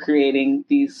and we're creating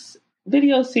these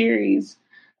video series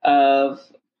of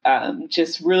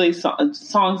just really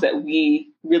songs that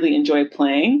we really enjoy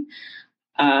playing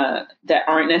that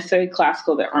aren't necessarily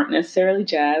classical, that aren't necessarily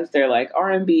jazz. They're like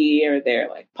R&B or they're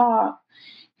like pop,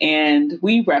 and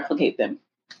we replicate them.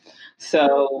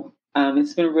 So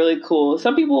it's been really cool.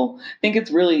 Some people think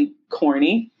it's really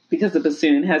corny because the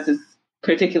bassoon has this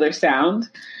particular sound,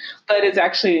 but it's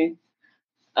actually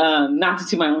not to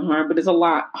toot my own horn, but it's a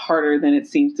lot harder than it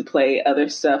seems to play other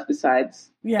stuff besides.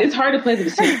 Yeah. It's hard to play the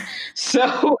bassoon.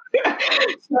 So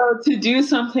to do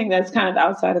something that's kind of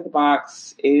outside of the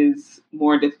box is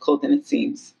more difficult than it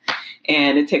seems.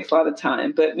 And it takes a lot of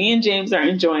time. But me and James are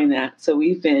enjoying that. So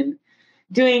we've been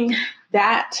doing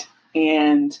that.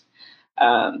 And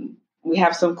we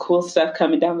have some cool stuff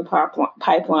coming down the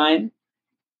pipeline.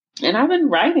 And I've been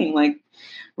writing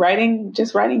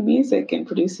music and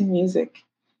producing music.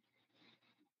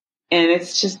 And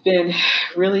it's just been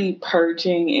really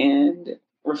purging and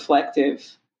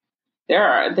reflective. There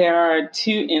are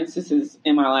 2 instances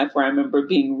in my life where I remember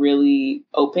being really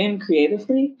open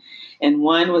creatively. And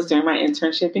one was during my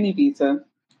internship in Ibiza.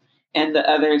 And the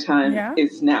other time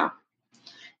is now.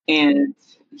 And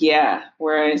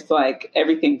where it's like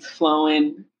everything's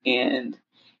flowing. And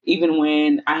even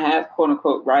when I have quote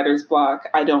unquote writer's block,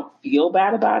 I don't feel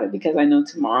bad about it because I know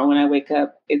tomorrow when I wake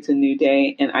up, it's a new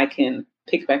day and I can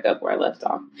pick back up where I left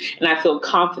off. And I feel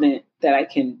confident that I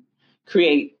can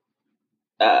create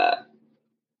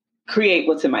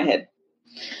what's in my head.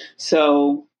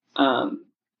 So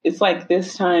it's like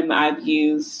this time I've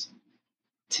used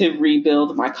to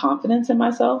rebuild my confidence in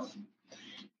myself.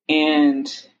 And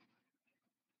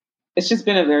it's just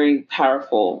been a very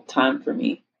powerful time for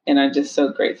me. And I'm just so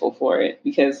grateful for it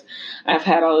because I've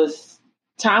had all this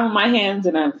time on my hands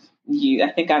and I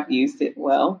think I've used it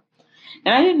well.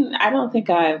 And I don't think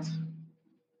I've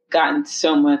gotten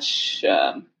so much,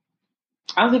 I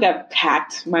don't think I've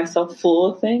packed myself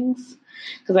full of things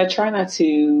because I try not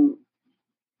to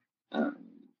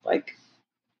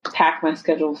pack my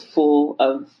schedule full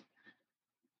of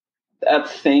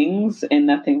things and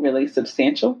nothing really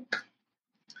substantial,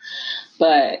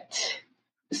 but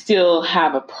still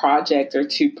have a project or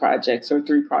 2 projects or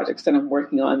 3 projects that I'm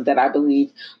working on that I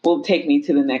believe will take me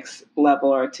to the next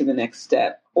level or to the next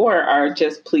step or are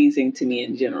just pleasing to me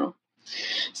in general.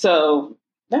 So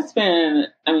that's been,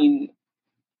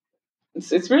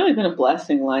 it's really been a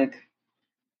blessing. Like,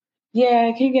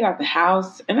 I can't get out the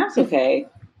house and that's okay.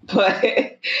 But,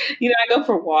 I go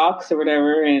for walks or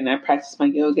whatever and I practice my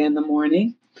yoga in the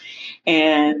morning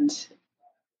and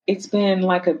it's been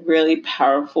like a really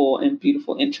powerful and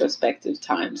beautiful introspective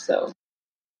time. So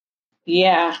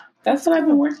yeah, that's what I've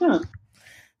been working on.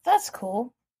 That's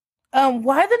cool.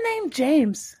 Why the name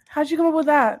James? How'd you come up with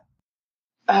that?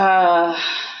 I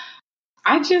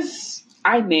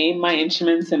name my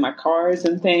instruments and my cars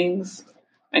and things.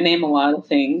 I name a lot of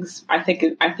things. I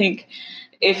think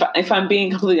if I'm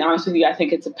being completely honest with you, I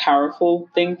think it's a powerful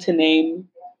thing to name,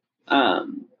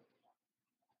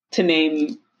 to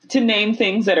name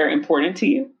things that are important to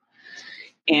you.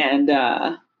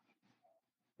 And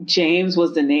James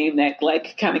was the name that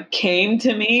like kind of came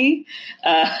to me.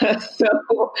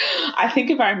 So I think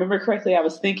if I remember correctly, I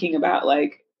was thinking about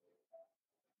like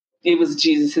it was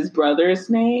Jesus's brother's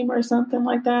name or something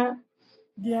like that.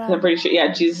 Yeah, I'm pretty sure.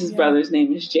 Yeah, Jesus's brother's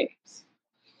name is James.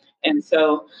 And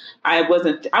so I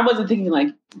wasn't thinking like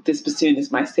this bassoon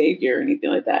is my savior or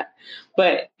anything like that.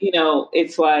 But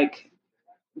it's like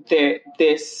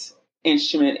this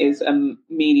instrument is a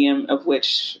medium of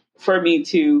which for me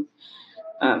to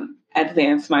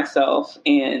advance myself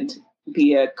and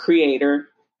be a creator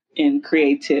and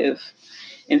creative.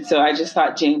 And so I just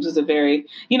thought James was a very,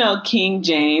 King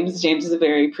James. James is a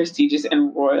very prestigious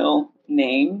and royal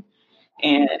name.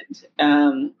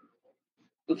 And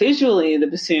visually,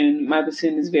 my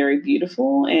bassoon is very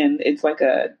beautiful, and it's like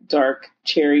a dark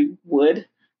cherry wood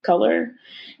color.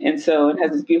 And so it has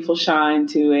this beautiful shine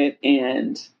to it.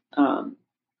 And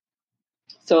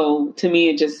so to me,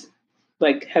 it just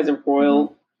like has a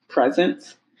royal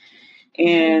presence.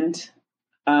 And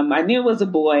I knew it was a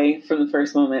boy from the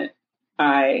first moment.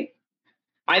 I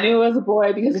knew it was a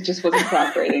boy because it just wasn't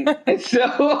cooperating. And so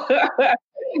I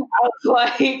was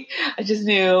like, I just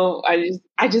knew.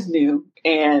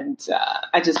 And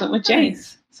I just went with James.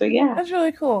 Nice. So yeah. That's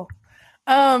really cool.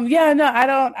 Yeah, no, I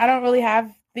don't really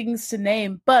have things to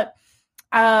name, but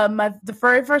the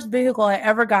very first vehicle I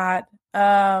ever got,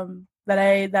 that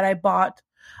I bought,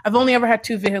 I've only ever had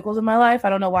 2 vehicles in my life. I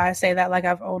don't know why I say that, like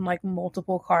I've owned like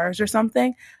multiple cars or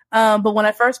something. But when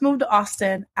I first moved to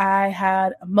Austin, I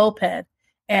had a moped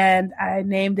and I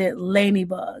named it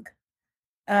Lanybug.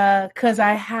 Cause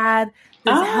I had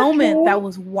this helmet that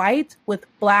was white with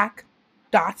black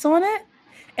dots on it.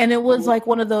 And it was like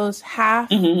one of those half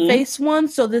face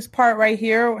ones. So this part right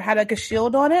here had like a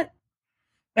shield on it.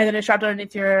 And then it strapped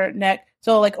underneath your neck.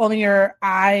 So like only your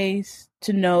eyes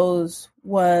to nose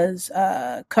was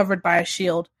covered by a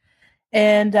shield.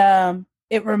 And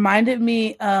it reminded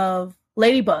me of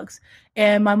ladybugs.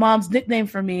 And my mom's nickname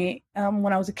for me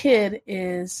when I was a kid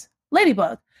is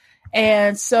Ladybug.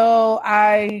 And so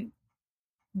I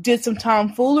did some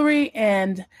tomfoolery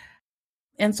and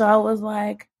so I was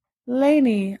like,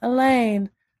 Elaine,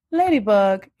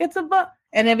 Ladybug, it's a bug.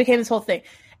 And it became this whole thing.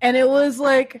 And it was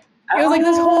like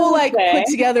this whole like put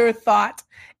together thought.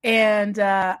 And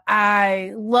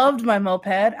I loved my moped.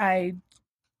 I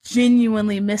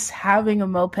genuinely miss having a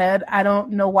moped. I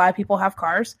don't know why people have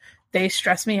cars. They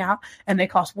stress me out and they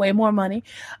cost way more money.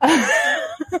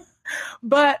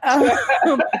 But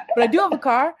I do have a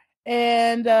car,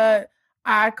 and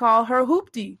I call her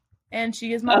Hoopty, and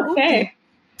she is my Hoopty.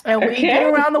 And we get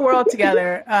around the world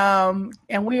together,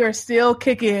 and we are still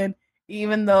kicking,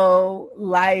 even though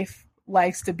life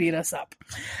likes to beat us up.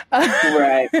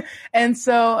 Right. And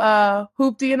so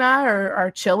Hoopty and I are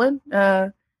chilling,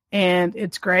 and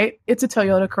it's great. It's a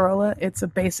Toyota Corolla. It's a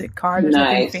basic car. There's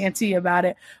nothing fancy about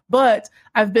it. But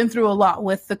I've been through a lot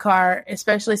with the car,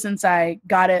 especially since I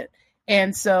got it.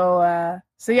 And so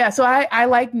I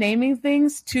like naming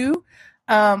things too.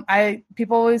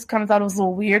 People always kind of thought it was a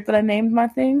little weird that I named my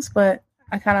things, but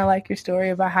I kind of like your story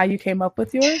about how you came up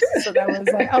with yours. So that was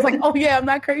like, I was like, oh yeah, I'm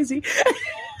not crazy.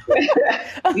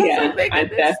 Yeah, I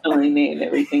definitely named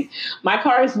everything. My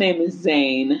car's name is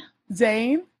Zane.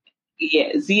 Zane?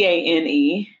 Yeah,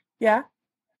 Zane. Yeah.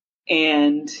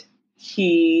 And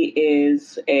he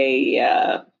is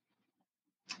a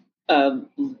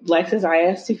Lexus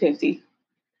IS 250.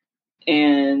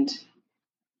 And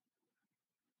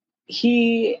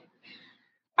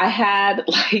I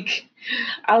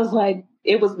was like,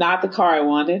 it was not the car I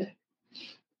wanted,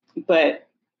 but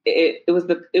it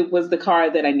was the car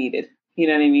that I needed. You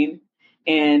know what I mean?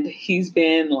 And he's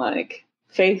been like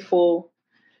faithful,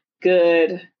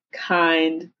 good,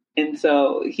 kind. And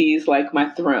so he's like my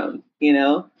throne,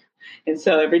 And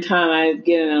so every time I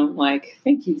get in, I'm like,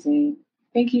 thank you, Zane.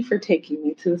 Thank you for taking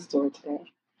me to the store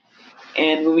today.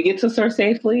 And when we get to the store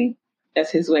safely, that's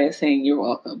his way of saying you're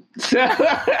welcome.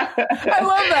 I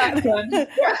love that.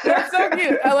 That's so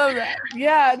cute. I love that.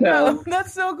 Yeah, no,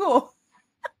 that's so cool.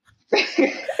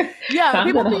 Yeah, so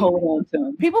I'm gonna hold on to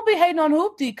him. People be hating on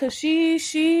Hoopty because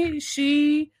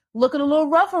she looking a little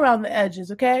rough around the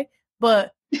edges, okay?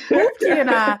 But Hoopty and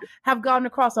I have gone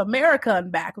across America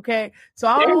and back, okay? So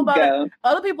I don't know about it.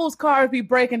 Other people's cars be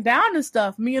breaking down and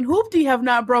stuff. Me and Hoopty have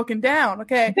not broken down,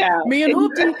 okay? Yeah. Me and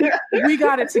Hoopty, we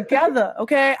got it together,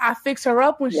 okay? I fix her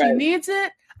up when she needs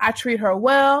it. I treat her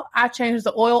well. I change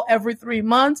the oil every 3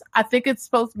 months. I think it's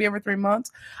supposed to be every 3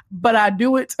 months, but I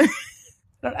do it.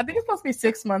 I think it's supposed to be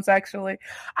 6 months, actually.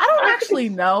 I don't actually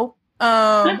know.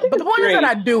 But the point is that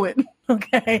I do it,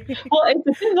 okay? Well, it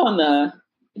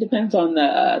depends on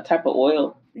the type of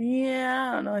oil. Yeah,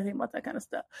 I don't know anything about that kind of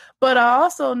stuff. But I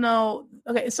also know,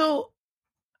 okay, so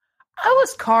I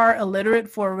was car illiterate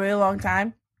for a really long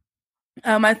time.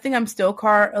 I think I'm still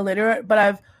car illiterate,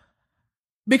 but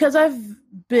because I've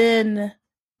been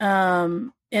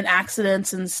in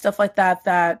accidents and stuff like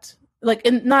that, like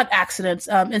not accidents,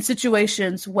 in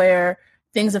situations where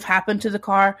things have happened to the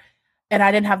car and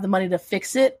I didn't have the money to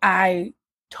fix it, I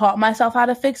taught myself how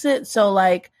to fix it. So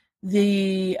like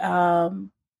the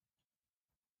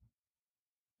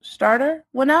starter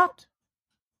went out,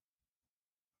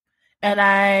 and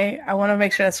I want to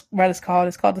make sure that's what it's called.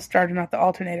 It's called the starter, not the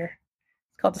alternator.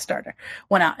 It's called the starter.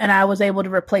 Went out, and I was able to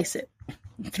replace it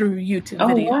through YouTube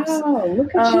videos. Wow,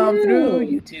 look at you. Through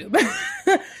YouTube.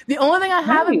 The only thing I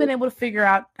haven't been able to figure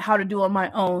out how to do on my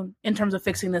own in terms of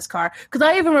fixing this car, because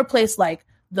I even replaced like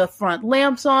the front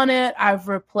lamps on it. I've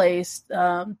replaced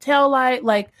tail light,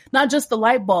 like not just the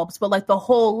light bulbs, but like the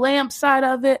whole lamp side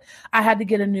of it. I had to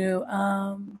get a new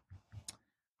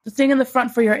the thing in the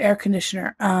front for your air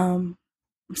conditioner. I'm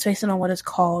spacing on what it's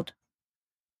called.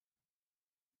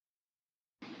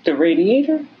 The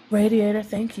radiator? Radiator,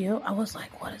 thank you. I was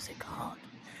like, what is it called?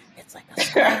 It's like a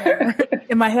square.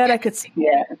 In my head, I could see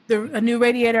a new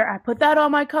radiator. I put that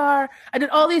on my car. I did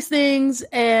all these things,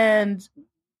 and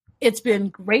it's been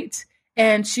great.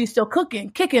 And she's still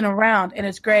kicking around, and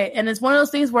it's great. And it's one of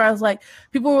those things where I was like,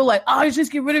 people were like, oh, you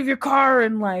just get rid of your car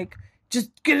and like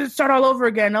just get it start all over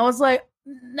again. And I was like,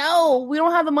 no, we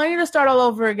don't have the money to start all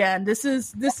over again. This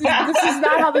is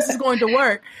not how this is going to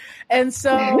work. And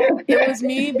so it was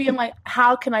me being like,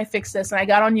 how can I fix this? And I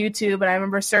got on YouTube, and I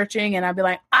remember searching, and I'd be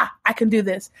like, I can do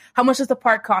this. How much does the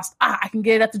part cost? I can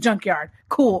get it at the junkyard.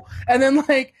 Cool. And then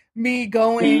like me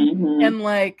going and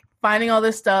like finding all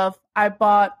this stuff. I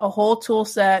bought a whole tool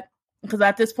set because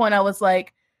at this point I was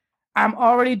like, I'm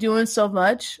already doing so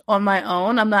much on my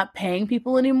own. I'm not paying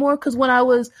people anymore. Because when I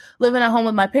was living at home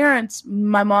with my parents,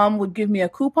 my mom would give me a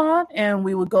coupon and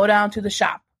we would go down to the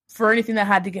shop for anything that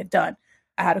had to get done.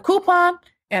 I had a coupon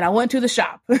and I went to the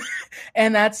shop.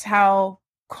 And that's how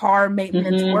car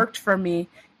maintenance worked for me.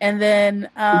 And then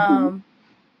I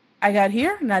got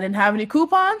here and I didn't have any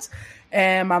coupons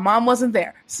and my mom wasn't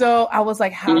there. So I was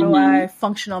like, how do I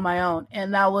function on my own?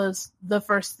 And that was the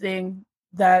first thing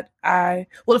the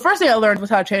first thing I learned was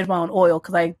how to change my own oil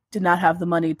because I did not have the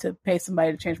money to pay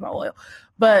somebody to change my oil.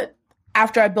 But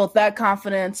after I built that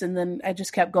confidence, and then I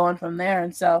just kept going from there.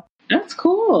 And so that's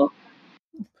cool.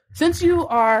 Since you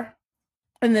are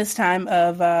in this time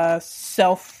of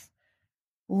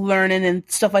self-learning and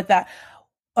stuff like that,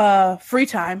 free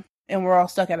time, and we're all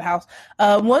stuck at the house,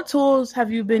 what tools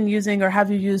have you been using or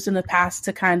have you used in the past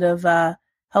to kind of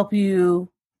help you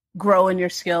grow in your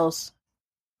skills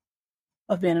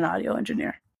of being an audio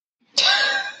engineer?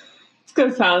 It's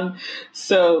going to sound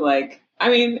so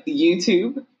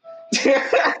YouTube.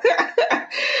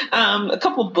 A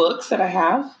couple books that I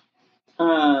have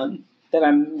that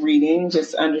I'm reading,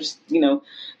 just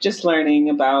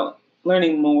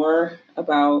learning more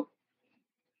about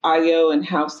audio and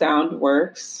how sound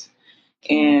works.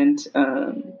 And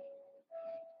I'm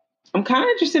kind of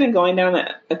interested in going down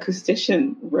the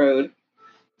acoustician road,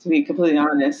 to be completely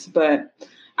honest, but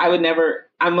I would never,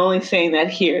 I'm only saying that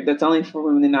here. That's only for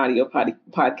Women in Audio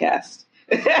podcast.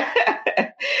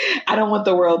 I don't want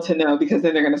the world to know because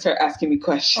then they're going to start asking me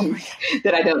questions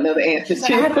that I don't know the answer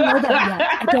to.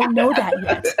 I don't know that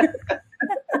yet.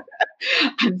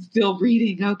 I'm still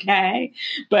reading, okay?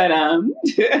 But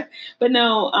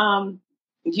no,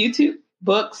 YouTube,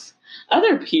 books,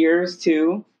 other peers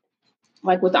too.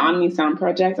 Like with the Omni Sound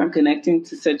Project, I'm connecting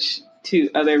to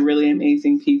other really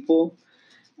amazing people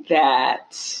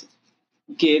that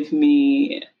give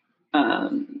me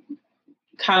kind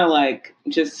of like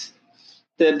just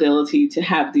the ability to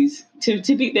have these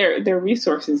to be their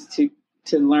resources to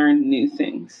learn new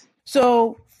things.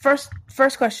 So first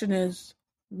question is,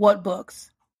 what books?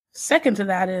 Second to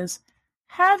that is,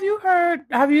 have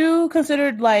you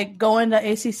considered like going to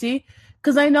ACC?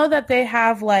 Because I know that they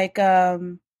have like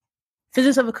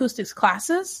physics of acoustics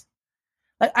classes.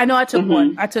 Like I know I took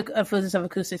one. I took a physics of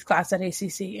acoustics class at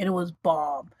ACC, and it was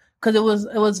bomb because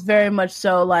it was very much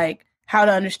so like how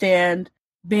to understand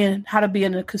being how to be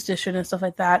an acoustician and stuff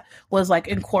like that was like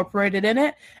incorporated in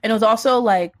it. And it was also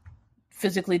like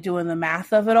physically doing the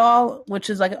math of it all, which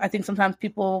is like, I think sometimes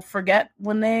people forget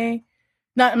when they,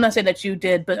 I'm not saying that you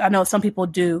did, but I know some people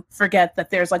do forget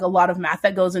that there's like a lot of math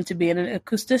that goes into being an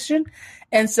acoustician.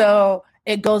 And so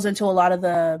it goes into a lot of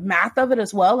the math of it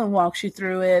as well and walks you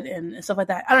through it and stuff like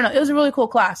that. I don't know. It was a really cool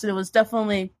class, and it was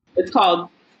definitely... It's called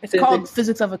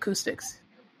Physics of Acoustics.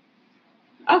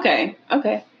 Okay.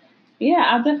 Yeah,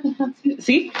 I'll definitely have to.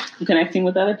 See, I'm connecting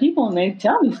with other people, and they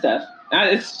tell me stuff.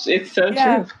 It's so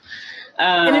true.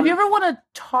 And if you ever want to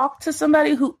talk to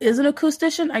somebody who is an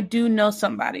acoustician, I do know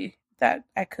somebody that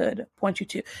I could point you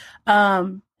to.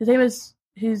 His name is...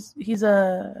 He's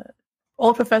a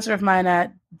old professor of mine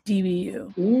at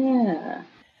DBU. Yeah.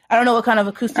 I don't know what kind of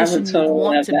acoustician you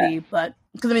want to be, but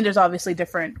because I mean, there's obviously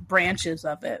different branches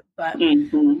of it, but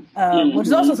which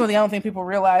is also something I don't think people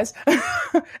realize.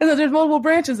 And there's multiple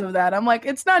branches of that. I'm like,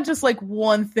 it's not just like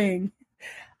one thing.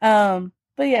 But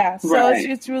yeah, so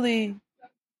it's really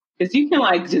because you can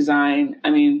like design.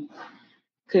 I mean,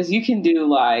 because you can do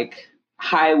like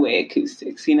highway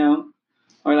acoustics, you know,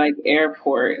 or like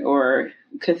airport or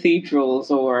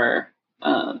cathedrals or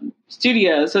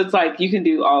studios. So it's like you can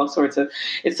do all sorts of.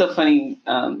 It's so funny.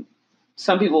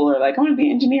 Some people are like, I want to be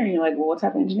an engineer. And you're like, well, what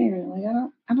type of engineer? And I'm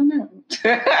like, I don't know.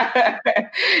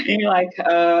 And you're like,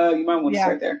 you might want to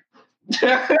start there.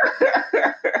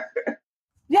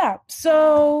 Yeah.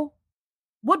 So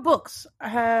what books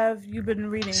have you been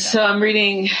reading? So I'm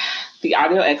reading The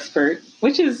Audio Expert,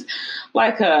 which is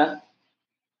like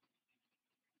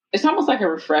it's almost like a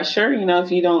refresher, you know,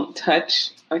 if you don't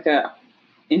touch like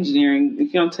if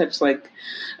you don't touch like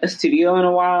a studio in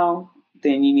a while,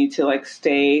 then you need to like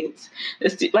stay.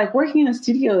 Like working in a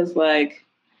studio is like,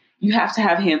 you have to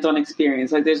have hands-on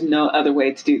experience. Like there's no other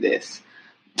way to do this.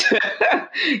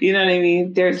 You know what I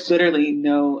mean? There's literally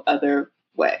no other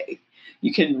way.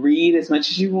 You can read as much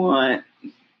as you want.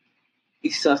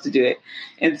 You still have to do it.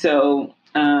 And so,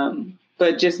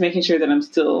 but just making sure that I'm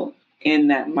still in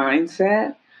that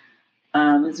mindset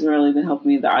has really been helping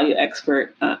me. The Audio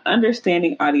Expert,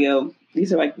 Understanding Audio.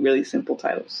 These are like really simple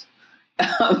titles.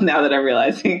 Now that I'm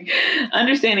realizing,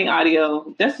 Understanding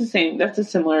Audio, that's a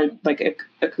similar like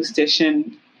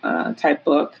acoustician type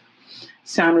book.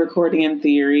 Sound Recording and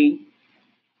Theory.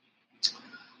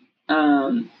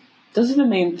 Those are the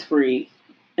main three.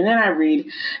 And then I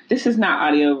read, this is not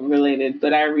audio related,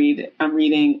 but I'm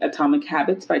reading Atomic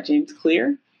Habits by James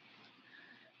Clear,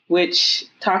 which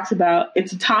talks about,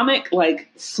 it's atomic, like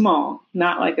small,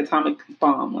 not like atomic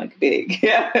bomb, like big.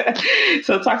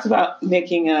 So it talks about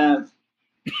making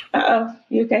uh-oh,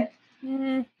 you okay?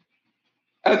 Mm-hmm.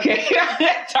 Okay.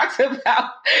 It talks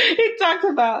about,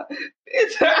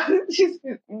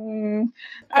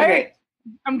 okay.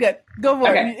 I'm good. Go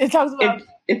for it.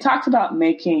 It talks about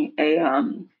making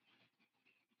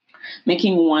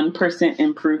making 1%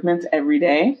 improvements every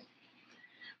day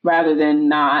rather than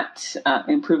not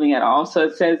improving at all. So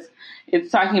it says,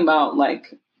 it's talking about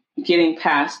like getting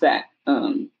past that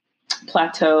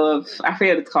plateau of, I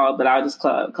forget what it's called, but I'll just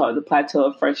call it the plateau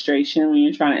of frustration when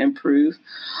you're trying to improve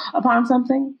upon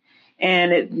something.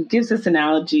 And it gives this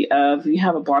analogy of, you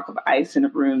have a block of ice in a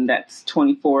room that's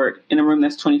 24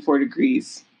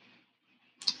 degrees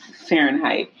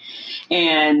Fahrenheit,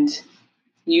 and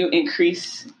you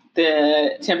increase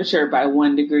the temperature by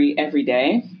 1 degree every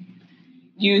day.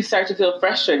 You start to feel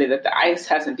frustrated that the ice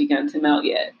hasn't begun to melt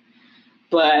yet.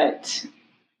 But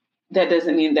that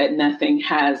doesn't mean that nothing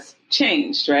has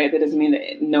changed, right? That doesn't mean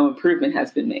that no improvement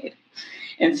has been made.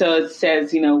 And so it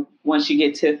says, you know, once you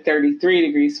get to 33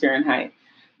 degrees Fahrenheit,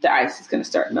 the ice is going to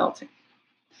start melting.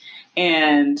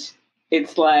 And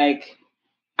it's like,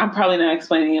 I'm probably not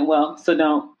explaining it well, so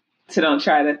don't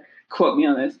try to quote me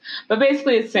on this. But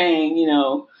basically it's saying, you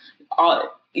know,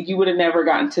 you would have never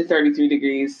gotten to 33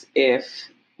 degrees if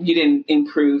you didn't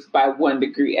improve by 1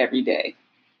 degree every day.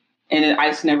 And the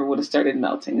ice never would have started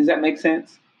melting. Does that make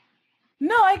sense?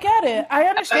 No, I get it. I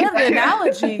understand the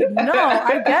analogy. No,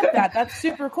 I get that. That's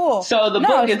super cool. So the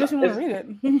book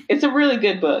it's a really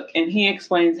good book. And he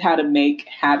explains how to make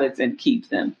habits and keep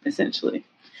them, essentially.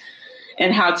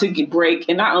 And how to break,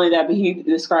 and not only that, but he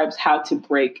describes how to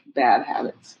break bad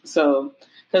habits. So,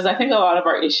 because I think a lot of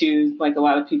our issues, like a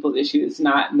lot of people's issues, is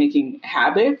not making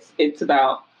habits. It's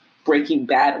about breaking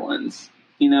bad ones,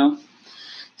 you know?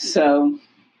 So,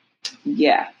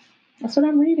 yeah, that's what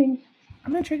I'm reading.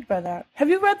 I'm intrigued by that. Have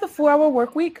you read The 4-Hour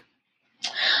Workweek?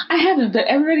 I haven't, but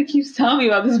everybody keeps telling me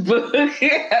about this book. I'm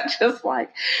just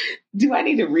like, do I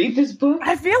need to read this book?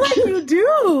 I feel like you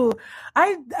do.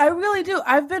 I really do.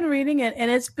 I've been reading it,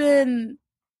 and it's been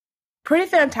pretty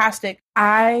fantastic.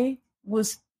 I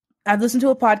I listened to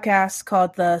a podcast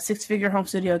called the Six Figure Home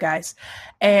Studio Guys,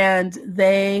 and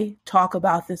they talk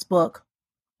about this book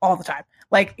all the time.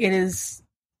 Like, it is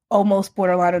almost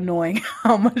borderline annoying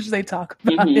how much they talk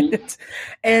about it.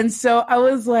 And so I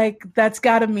was like, that's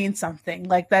got to mean something.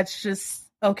 Like, that's just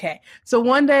okay. So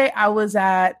one day I was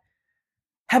at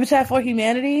Habitat for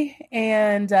Humanity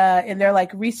and in their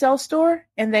like resale store,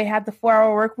 and they had the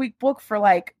 4-Hour Workweek book for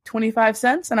like 25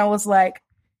 cents. And I was like,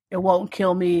 it won't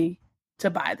kill me to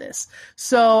buy this.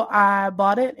 So I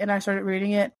bought it and I started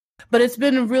reading it. But it's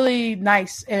been really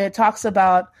nice. And it talks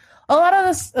about a lot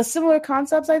of similar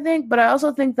concepts, I think, but I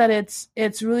also think that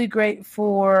it's really great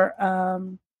for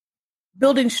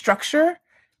building structure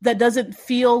that doesn't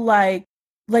feel like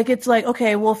it's like,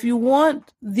 okay, well, if you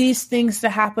want these things to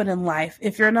happen in life,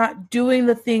 if you're not doing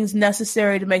the things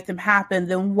necessary to make them happen,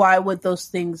 then why would those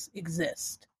things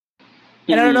exist?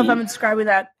 And I don't know if I'm describing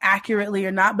that accurately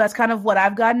or not, but that's kind of what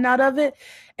I've gotten out of it.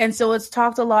 And so it's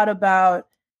talked a lot about,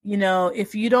 you know,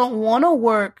 if you don't want to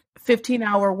work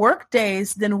 15-hour work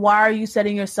days, then why are you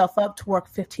setting yourself up to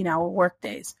work 15-hour work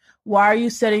days? Why are you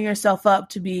setting yourself up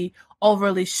to be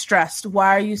overly stressed?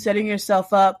 Why are you setting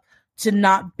yourself up to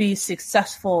not be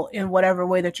successful in whatever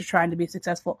way that you're trying to be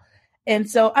successful? And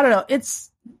so, I don't know,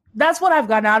 that's what I've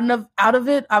gotten out of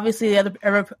it. Obviously,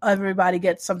 everybody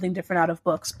gets something different out of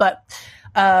books, but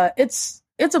it's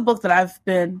a book that I've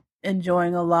been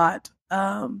enjoying a lot.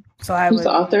 Who's the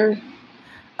author?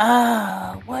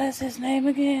 What is his name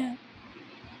again?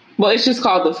 Well, it's just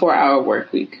called the 4-Hour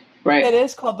Workweek, right? It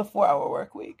is called the 4-Hour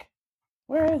Workweek.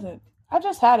 Where is it? I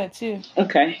just had it too.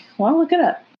 Okay, well, I'll look it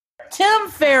up. Tim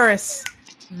Ferriss.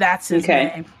 That's his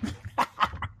name.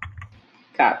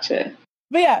 Gotcha.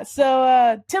 But yeah,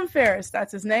 so Tim Ferriss,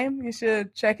 that's his name. You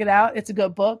should check it out. It's a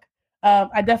good book.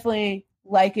 I definitely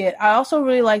like it. I also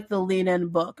really like the Lean In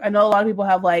book. I know a lot of people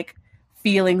have like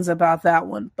feelings about that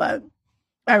one, but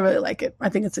I really like it. I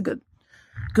think it's a good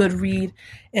read,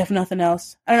 if nothing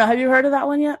else. I don't know. Have you heard of that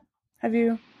one yet? Have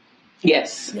you?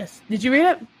 Yes. Did you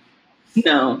read it?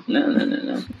 No.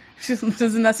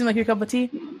 Doesn't that seem like your cup of tea?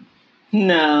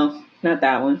 No, not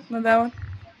that one. Not that one?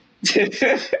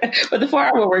 But the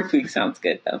 4-Hour Workweek sounds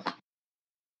good, though.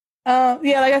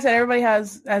 Yeah, like I said, everybody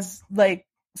has like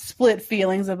split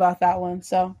feelings about that one.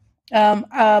 So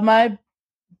my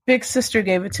big sister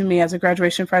gave it to me as a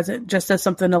graduation present, just as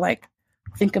something to like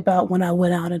think about when I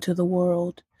went out into the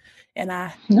world, and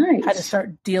I had to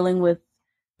start dealing with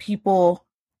people.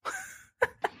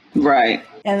 Right.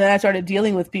 And then I started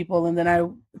dealing with people, and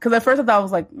then because at first I thought I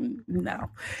was like, no.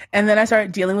 And then I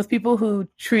started dealing with people who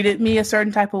treated me a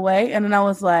certain type of way, and then I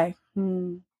was like,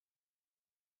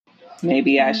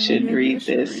 maybe I should read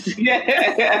this. Because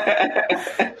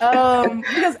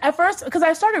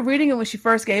I started reading it when she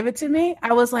first gave it to me.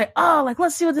 I was like, oh, like,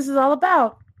 let's see what this is all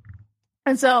about.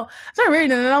 And so I started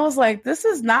reading it, and I was like, this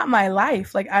is not my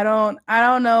life. Like, I don't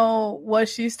know what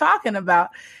she's talking about.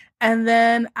 And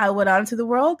then I went out into the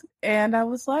world, and I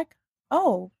was like,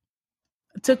 oh,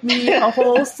 it took me a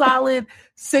whole solid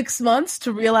 6 months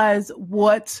to realize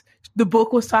what the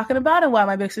book was talking about and why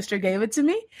my big sister gave it to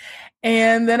me.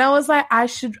 And then I was like, I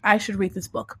should read this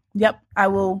book. Yep, I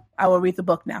will read the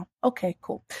book now. Okay,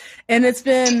 cool. And it's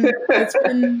been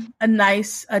a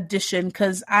nice addition,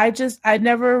 because I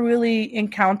never really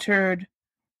encountered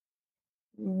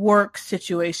work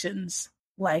situations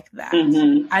like that.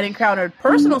 I'd encountered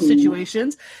personal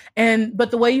situations,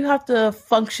 but the way you have to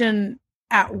function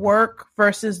at work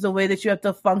versus the way that you have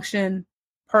to function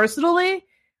personally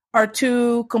are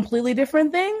two completely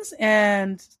different things.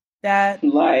 And that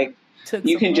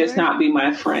you can just not be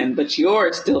my friend, but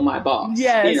you're still my boss.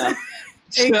 Yes. You know?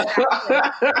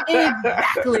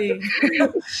 Exactly.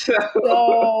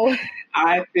 So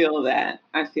I feel that.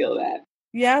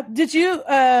 Yeah. Did you,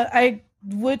 I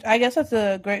guess that's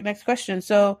a great next question.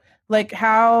 So like,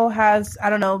 how has, I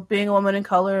don't know, being a woman in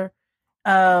color,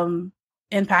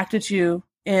 impacted you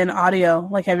in audio?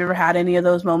 Like, have you ever had any of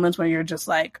those moments where you're just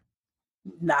like,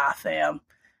 nah, fam,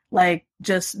 like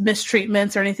just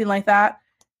mistreatments or anything like that?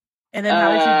 And then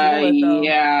how did you deal with them?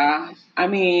 Yeah. I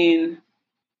mean,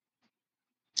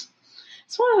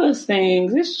 it's one of those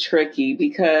things. It's tricky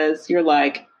because you're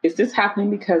like, is this happening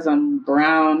because I'm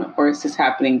brown, or is this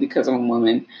happening because I'm a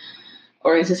woman?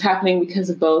 Or is this happening because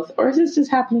of both? Or is this just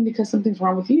happening because something's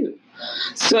wrong with you?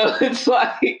 So it's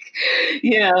like,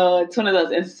 it's one of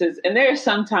those instances. And there are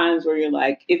some times where you're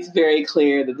like, it's very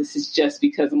clear that this is just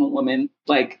because I'm a woman.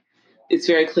 Like, it's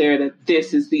very clear that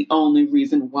this is the only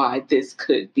reason why this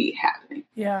could be happening.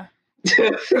 Yeah.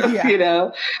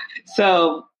 Yeah.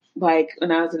 So like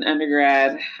when I was an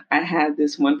undergrad, I had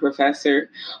this one professor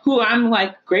who I'm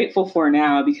like grateful for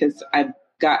now, because I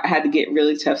had to get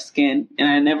really tough skin, and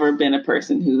I've never been a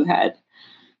person who had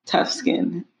tough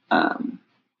skin.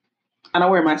 I don't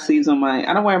wear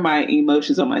my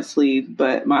emotions on my sleeve,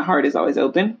 but my heart is always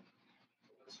open.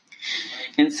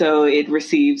 And so it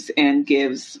receives and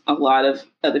gives a lot of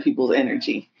other people's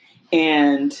energy.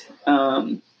 And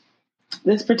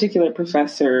this particular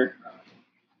professor,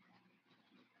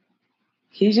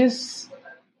 he just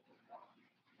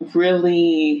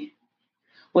really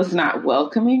was not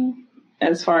welcoming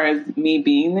as far as me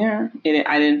being there.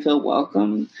 I didn't feel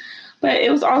welcome. But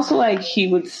it was also like he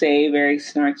would say very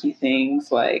snarky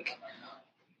things like,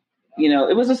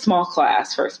 it was a small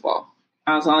class, first of all.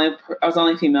 I was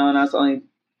only female, and I was the only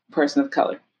person of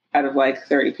color out of like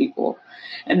 30 people.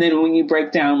 And then when you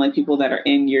break down like people that are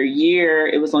in your year,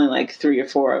 it was only like 3 or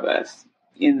 4 of us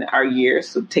in our year,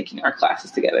 so taking our classes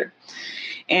together.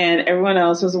 And everyone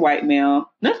else was a white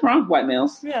male. Nothing wrong with white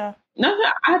males. Yeah. No,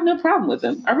 I have no problem with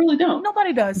them. I really don't.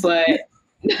 Nobody does. But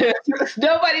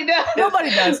nobody does. Nobody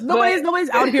does. Nobody's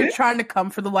out here trying to come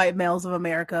for the white males of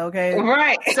America, okay?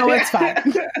 Right. So it's fine.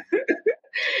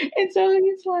 And so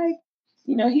he's like,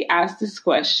 he asked this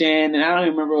question, and I don't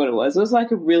even remember what it was. It was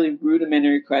like a really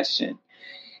rudimentary question.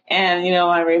 And,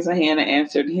 I raised my hand and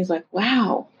answered. And he's like,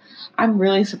 wow, I'm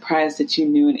really surprised that you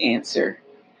knew an answer.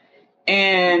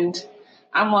 And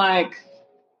I'm like,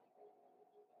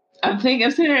 I'm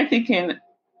sitting there thinking,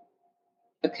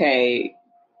 okay,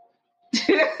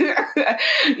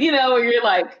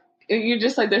 you're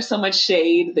just like, there's so much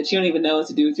shade that you don't even know what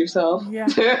to do with yourself. Yeah.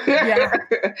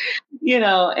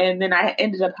 Yeah. And then I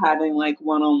ended up having like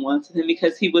one-on-ones with him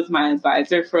because he was my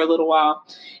advisor for a little while.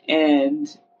 And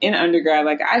in undergrad,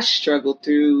 like I struggled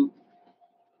through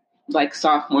like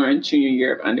sophomore and junior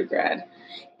year of undergrad.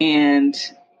 And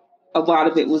a lot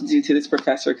of it was due to this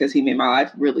professor because he made my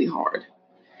life really hard.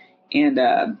 And,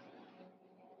 I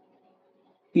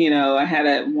had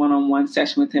a one-on-one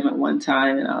session with him at one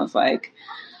time, and I was like,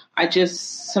 I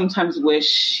just sometimes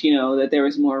wish, that there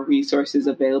was more resources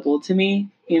available to me,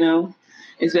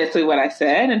 is basically what I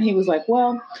said. And he was like,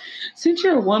 well, since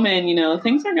you're a woman,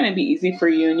 things aren't going to be easy for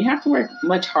you, and you have to work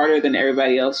much harder than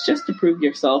everybody else just to prove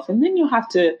yourself. And then you'll have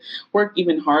to work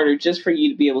even harder just for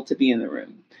you to be able to be in the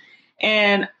room.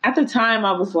 And at the time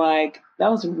I was like,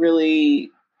 that was a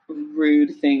really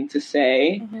rude thing to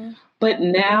say. Mm-hmm. But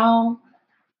now,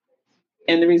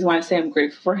 and the reason why I say I'm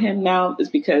grateful for him now is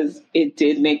because it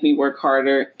did make me work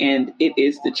harder, and it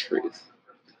is the truth.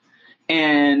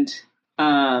 And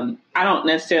I don't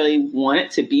necessarily want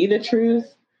it to be the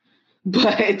truth,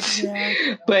 but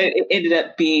it ended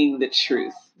up being the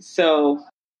truth. So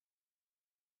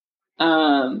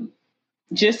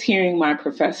just hearing my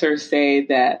professor say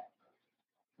that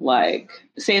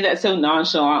so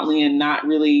nonchalantly and not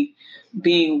really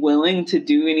being willing to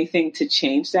do anything to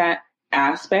change that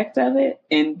aspect of it,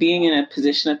 and being in a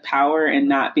position of power and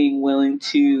not being willing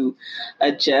to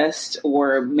adjust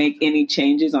or make any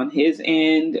changes on his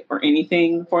end or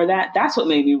anything for that. That's what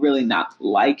made me really not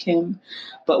like him.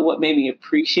 But what made me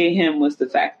appreciate him was the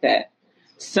fact that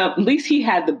at least he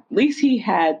had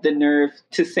the nerve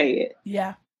to say it.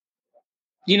 Yeah.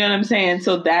 You know what I'm saying?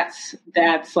 So that's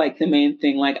like the main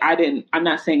thing. Like I'm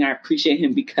not saying I appreciate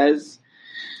him because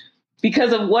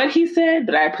of what he said,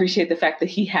 but I appreciate the fact that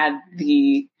he had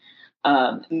the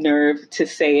nerve to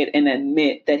say it and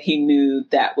admit that he knew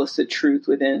that was the truth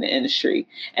within the industry.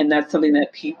 And that's something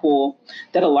that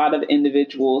a lot of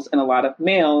individuals and a lot of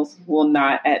males will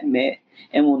not admit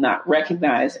and will not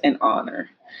recognize and honor.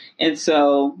 And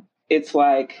so it's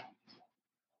like,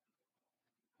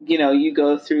 you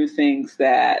go through things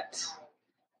that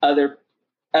other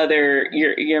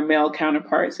your male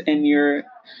counterparts and your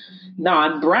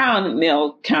non-brown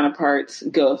male counterparts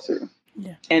go through.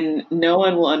 Yeah. And no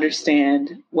one will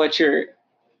understand what you're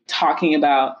talking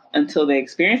about until they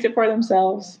experience it for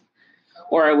themselves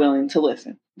or are willing to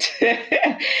listen.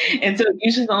 And so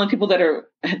usually the only people that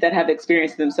have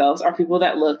experienced themselves are people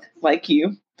that look like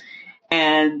you.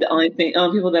 And the only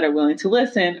people that are willing to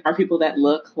listen are people that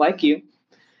look like you.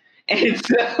 And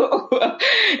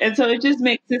so it just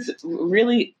makes this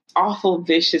really awful,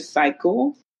 vicious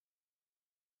cycle.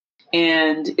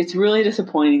 And it's really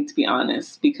disappointing, to be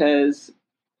honest, because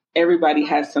everybody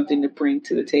has something to bring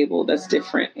to the table that's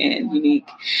different and unique.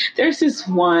 There's this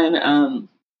one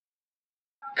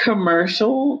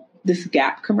commercial, this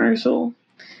Gap commercial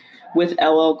with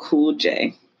LL Cool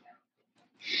J.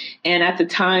 And at the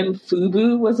time,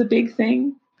 FUBU was a big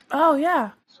thing. Oh,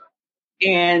 yeah.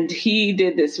 And he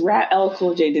did this rap. LL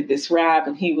Cool J did this rap,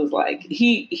 and he was like,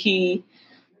 he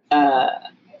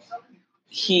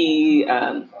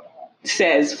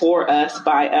says for us,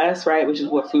 by us, right? Which is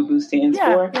what FUBU stands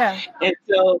for. Yeah.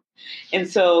 And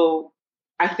so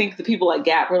I think the people at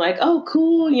Gap were like, oh,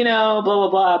 cool, blah, blah,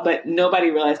 blah. But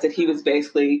nobody realized that he was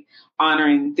basically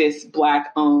honoring this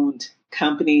Black owned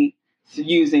company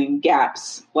using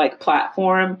Gap's like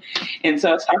platform. And so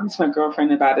I was talking to my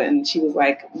girlfriend about it, and she was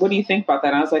like, what do you think about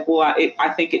that? And I was like, well,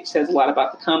 I think it says a lot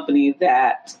about the company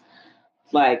that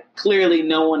like clearly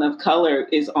no one of color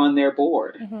is on their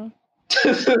board.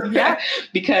 Yeah.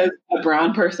 Because a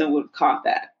brown person would have caught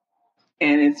that.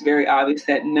 And it's very obvious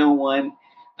that no one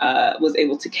was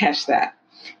able to catch that.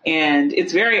 And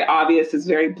it's very obvious. It's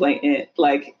very blatant.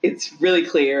 Like, it's really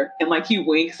clear. And like, he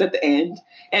winks at the end,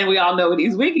 and we all know what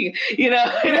he's winking,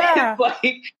 Yeah.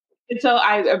 And so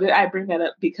I bring that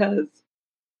up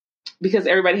because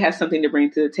everybody has something to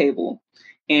bring to the table.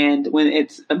 And when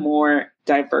it's a more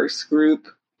diverse group,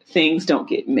 things don't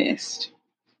get missed.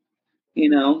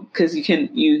 Because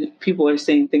people are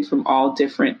seeing things from all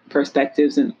different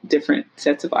perspectives and different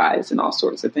sets of eyes and all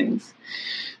sorts of things.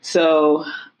 So,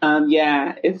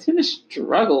 it's been a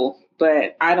struggle,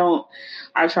 but I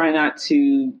try not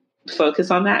to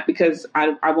focus on that, because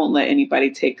I won't let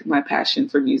anybody take my passion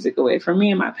for music away from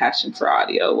me and my passion for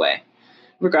audio away,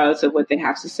 regardless of what they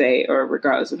have to say or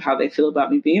regardless of how they feel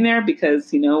about me being there,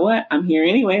 because you know what? I'm here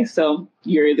anyway. So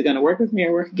you're either going to work with me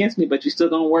or work against me, but you're still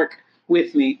going to work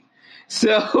with me.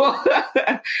 So,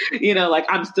 like,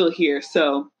 I'm still here.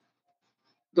 So,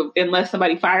 but unless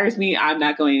somebody fires me, I'm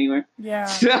not going anywhere. Yeah.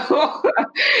 So,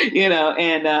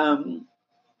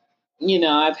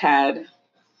 I've had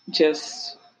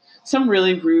just some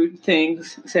really rude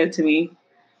things said to me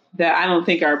that I don't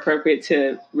think are appropriate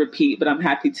to repeat, but I'm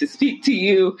happy to speak to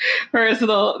you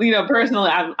personally,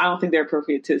 I don't think they're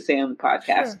appropriate to say on the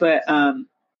podcast, sure. But,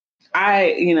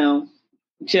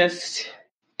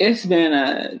 it's been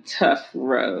a tough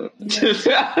road.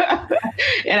 Yeah.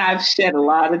 And I've shed a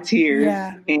lot of tears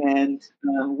and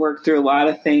worked through a lot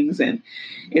of things. And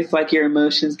it's like your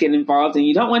emotions get involved, and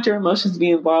you don't want your emotions to be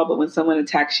involved. But when someone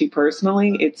attacks you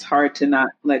personally, it's hard to not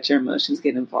let your emotions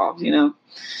get involved,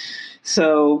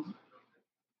 So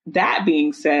that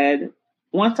being said,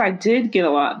 once I did get a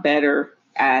lot better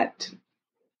at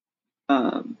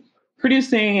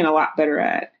producing and a lot better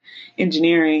at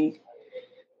engineering,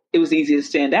 it was easy to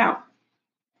stand out.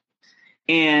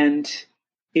 And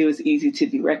it was easy to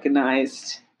be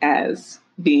recognized as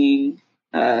being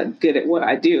good at what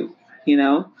I do,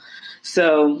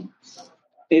 So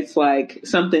it's like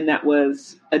something that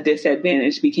was a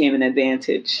disadvantage became an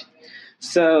advantage.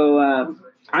 So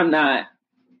I'm not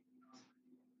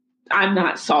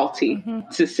salty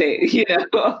to say,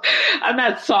 I'm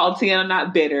not salty and I'm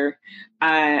not bitter.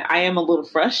 I am a little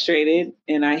frustrated,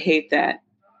 and I hate that.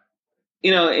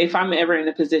 If I'm ever in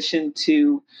a position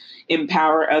to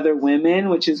empower other women,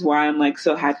 which is why I'm like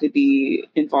so happy to be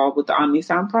involved with the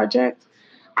OmniSound project,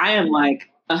 I am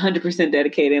like 100%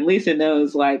 dedicated. And Lisa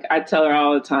knows, like, I tell her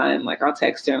all the time, like, I'll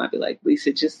text her and I'll be like,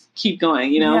 Lisa, just keep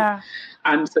going, Yeah.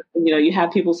 You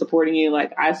have people supporting you.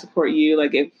 Like, I support you.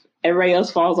 Like, if everybody else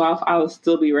falls off, I will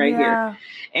still be right here.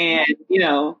 And,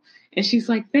 and she's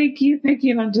like, thank you.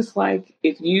 And I'm just like,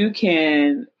 if you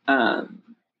can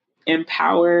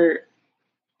empower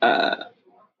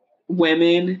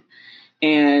women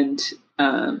and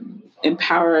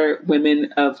empower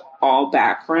women of all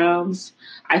backgrounds,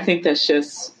 I think that's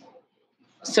just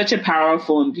such a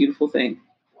powerful and beautiful thing.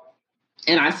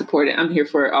 And I support it. I'm here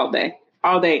for it all day,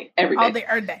 every day.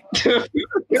 Because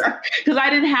I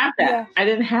didn't have that. Yeah. I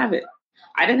didn't have it.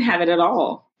 I didn't have it at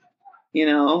all.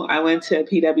 I went to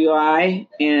PWI,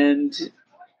 and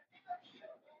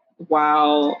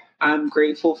while I'm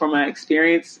grateful for my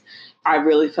experience, I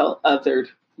really felt othered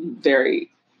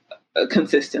very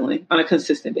consistently, on a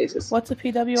consistent basis. What's a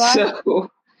PWI?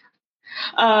 So,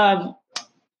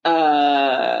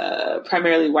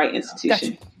 primarily white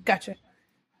institution. Gotcha.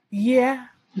 Yeah.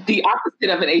 The opposite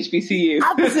of an HBCU.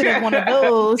 Opposite of one of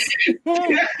those.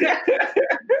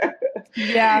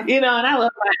 Yeah. And I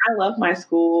love my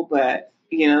school, but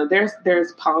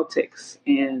there's politics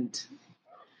and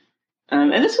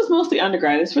this was mostly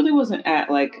undergrad. This really wasn't at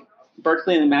like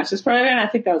Berkeley in the master's program. And I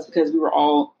think that was because we were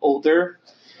all older,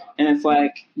 and it's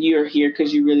like, you're here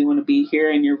because you really want to be here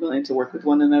and you're willing to work with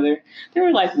one another. There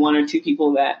were like one or two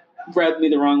people that rubbed me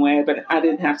the wrong way, but I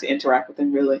didn't have to interact with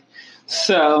them really.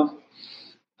 So,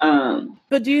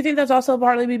 but do you think that's also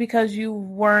partly because you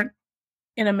weren't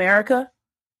in America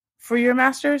for your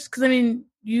master's? Because I mean,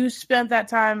 you spent that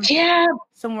time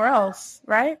somewhere else,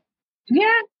 right?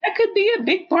 Yeah, that could be a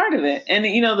big part of it. And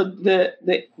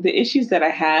the issues that I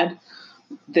had,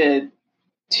 the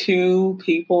two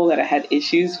people that I had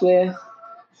issues with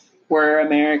were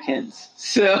Americans.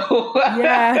 So,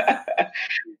 Yeah.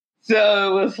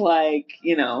 so it was like,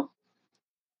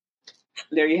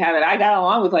 there you have it. I got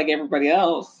along with like everybody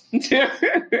else, and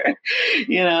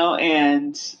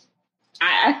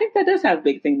I think that does have a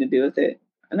big thing to do with it.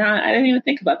 And I didn't even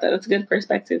think about that. That's a good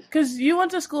perspective. Because you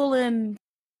went to school in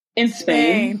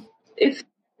Spain. It's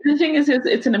the thing is,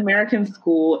 it's an American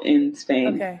school in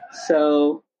Spain. Okay.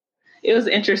 So it was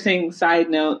an interesting side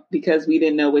note because we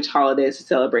didn't know which holidays to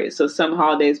celebrate. So some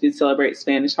holidays we'd celebrate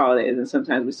Spanish holidays, and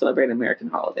sometimes we celebrate American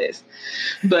holidays.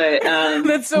 But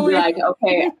That's so weird.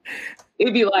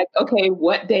 It'd be like, okay,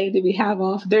 what day do we have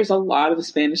off? There's a lot of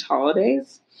Spanish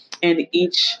holidays, and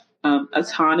each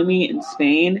autonomy in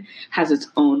Spain has its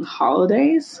own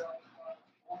holidays.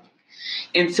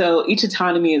 And so each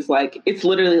autonomy is like, it's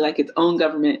literally like its own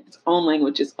government, its own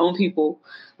language, its own people.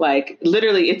 Like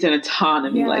literally it's an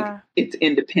autonomy, like it's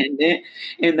independent.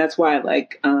 And that's why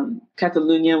like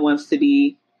Catalonia wants to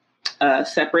be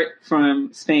separate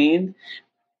from Spain.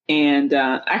 And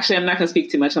actually, I'm not going to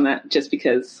speak too much on that just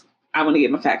because I want to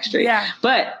get my facts straight. Yeah.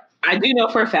 But I do know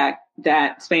for a fact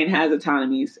that Spain has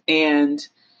autonomies, and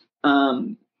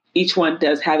each one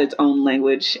does have its own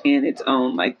language and its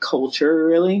own like culture,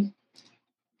 really.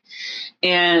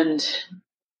 And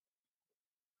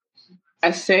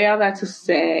I say all that to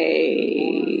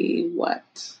say what?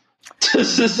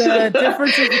 The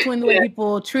differences between the way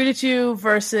people treated you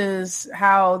versus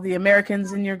how the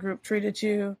Americans in your group treated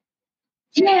you.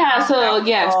 Yeah, so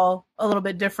all a little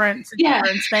bit different. Yeah,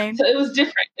 in Spain. So it was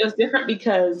different. It was different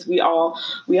because we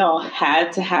all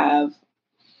had to have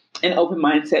an open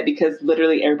mindset because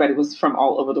literally everybody was from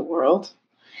all over the world,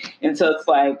 and so it's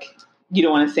like you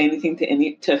don't want to say anything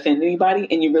to offend anybody,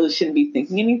 and you really shouldn't be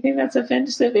thinking anything that's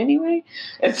offensive anyway.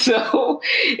 And so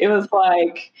it was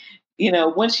like,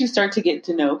 once you start to get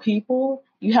to know people,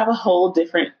 you have a whole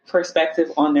different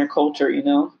perspective on their culture,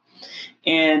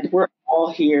 and we're all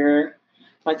here.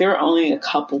 Like there were only a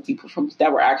couple people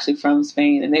that were actually from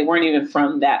Spain, and they weren't even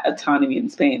from that autonomy in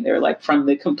Spain. They were like from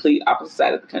the complete opposite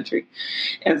side of the country.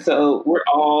 And so we're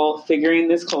all figuring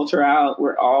this culture out.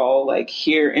 We're all like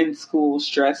here in school,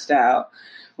 stressed out.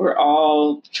 We're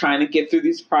all trying to get through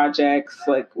these projects.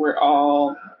 Like we're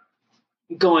all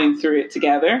going through it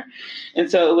together. And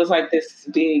so it was like it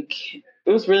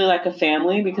was really like a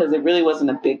family because it really wasn't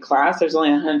a big class. There's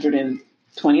only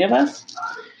 120 of us.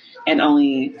 And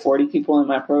only 40 people in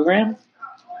my program.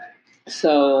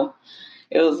 So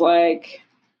it was like,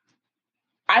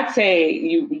 I'd say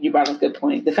you brought up a good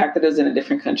point. The fact that it was in a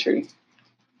different country.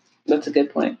 That's a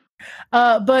good point.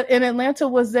 But in Atlanta,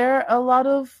 was it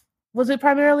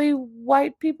primarily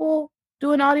white people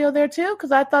doing audio there too?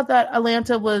 Because I thought that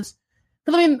Atlanta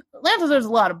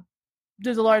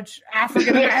there's a large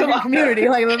African American community,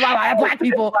 like there's a lot of black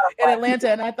people in Atlanta,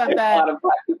 and I thought that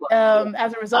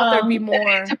as a result there'd be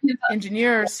more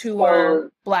engineers who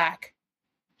are black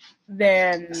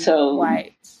than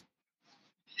white.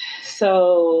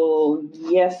 So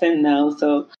yes and no.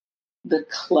 So the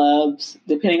clubs,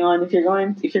 depending on if you're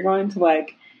going to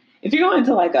like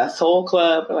a soul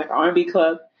club or like R&B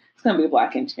club, it's gonna be a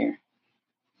black engineer.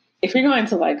 If you're going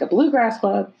to like a bluegrass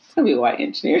club, it's going to be a white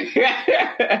engineer.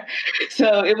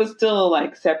 So it was still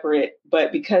like separate,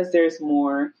 but because there's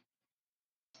more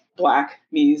black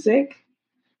music,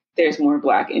 there's more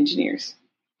black engineers,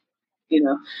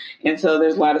 and so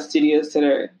there's a lot of studios that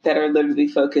are literally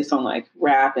focused on like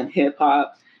rap and hip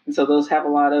hop. And so those have a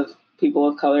lot of people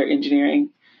of color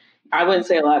engineering. I wouldn't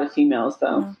say a lot of females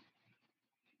though. No.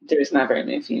 There's not very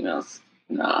many females.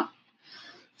 No.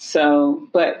 So,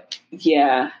 but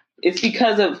yeah. It's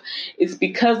because of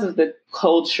the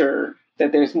culture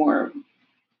that there's more.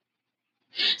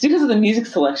 It's because of the music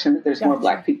selection that there's more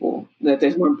black people, that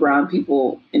there's more brown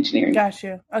people engineering. Got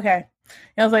you. Okay.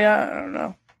 I was like, I don't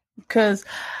know, because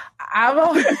I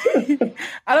don't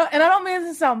mean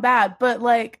to sound bad, but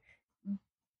like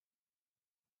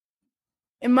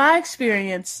in my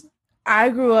experience, I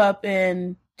grew up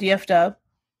in DFW,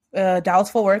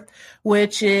 Dallas Fort Worth,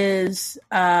 which is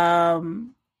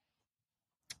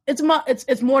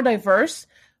it's more diverse,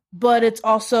 but it's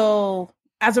also,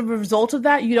 as a result of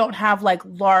that, you don't have like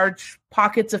large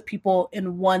pockets of people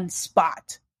in one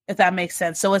spot, if that makes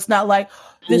sense. So it's not like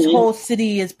this whole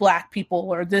city is black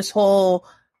people or this whole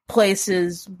place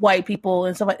is white people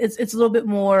and stuff like it's a little bit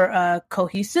more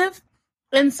cohesive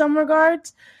in some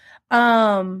regards.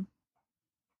 Homogenous?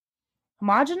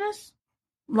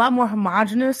 A lot more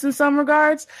homogenous in some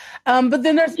regards. But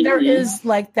then there is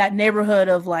like that neighborhood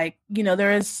of like,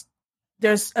 there's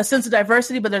a sense of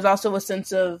diversity, but there's also a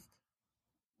sense of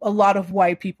a lot of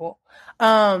white people.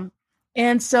 And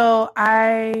so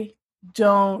I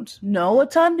don't know a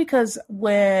ton because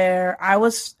where I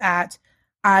was at,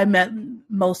 I met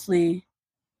mostly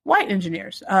white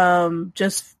engineers.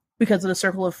 Just because of the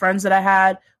circle of friends that I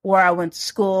had, where I went to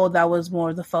school, that was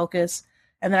more the focus.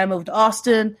 And then I moved to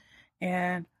Austin,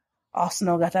 and Austin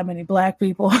don't got that many black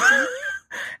people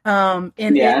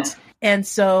in it. And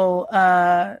so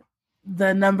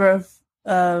the number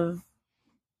of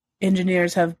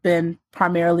engineers have been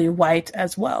primarily white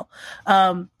as well,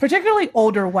 particularly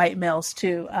older white males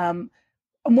too.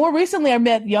 More recently, I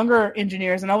met younger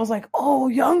engineers, and I was like, "Oh,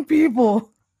 young people,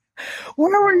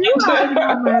 where were you at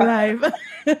in my life?"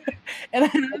 And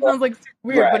I know it sounds like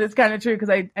weird, but it's kind of true because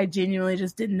I genuinely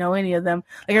just didn't know any of them.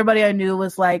 Like everybody I knew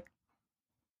was like,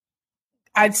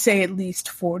 I'd say at least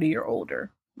 40 or older.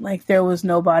 Like there was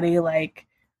nobody like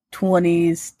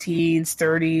 20s, teens,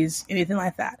 30s, anything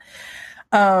like that.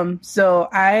 So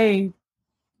I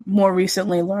more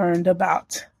recently learned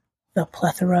about the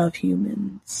plethora of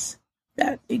humans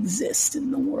that exist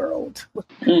in the world.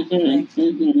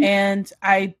 And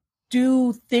I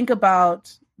do think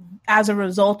about, as a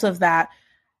result of that,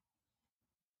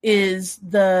 is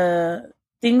the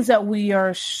things that we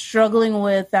are struggling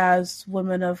with as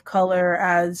women of color,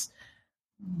 as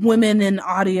women in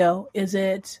audio. Is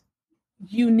it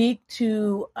unique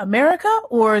to America,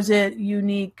 or is it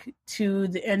unique to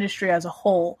the industry as a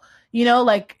whole? You know,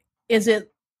 like, is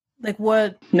it like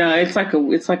what? No, it's like a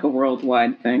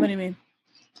worldwide thing. What do you mean?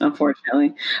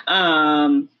 Unfortunately, I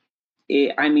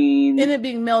mean, in it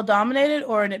being male dominated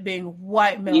or in it being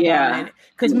white male dominated?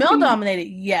 Because male dominated,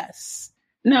 yes.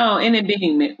 No, in it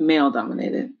being male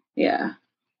dominated, yeah.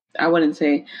 I wouldn't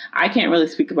say, I can't really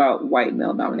speak about white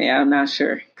male dominated. I'm not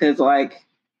sure because like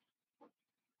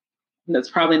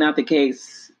that's probably not the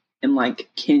case in like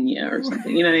Kenya or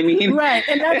something. You know what I mean? Right.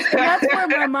 And that's where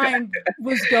my mind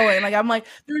was going. Like, I'm like,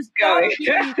 there's gotta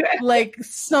be like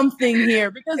something here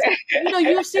because, you know,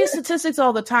 you see statistics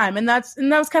all the time. And that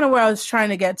was kind of where I was trying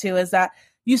to get to, is that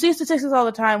you see statistics all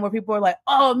the time where people are like,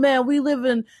 oh man, we live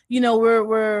in, you know,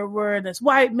 we're in this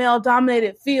white male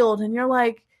dominated field. And you're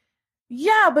like,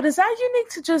 yeah, but is that unique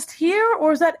to just here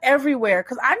or is that everywhere?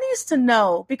 Because I need to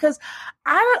know, because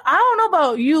I don't know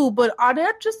about you, but are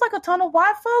there just like a ton of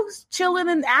white folks chilling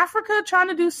in Africa trying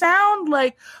to do sound?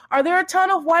 Like, are there a ton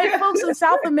of white folks in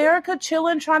South America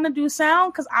chilling trying to do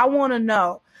sound? Because I want to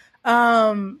know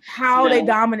how they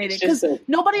dominated. Because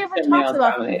nobody ever talks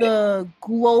about the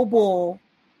global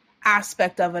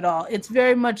aspect of it all. It's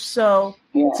very much so,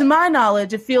 to my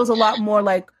knowledge, it feels a lot more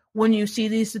like when you see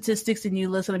these statistics and you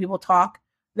listen to people talk,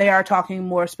 they are talking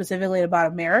more specifically about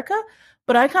America.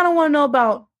 But I kind of want to know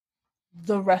about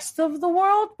the rest of the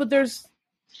world. But there's...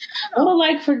 Oh,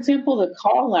 like, for example, the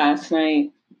call last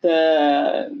night,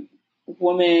 the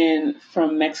woman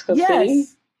from Mexico City.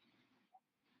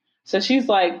 So she's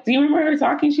like, do you remember her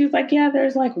talking? She was like, yeah,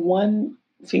 there's like one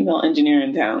female engineer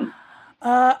in town.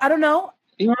 I don't know.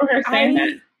 Do you remember her saying that?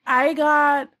 I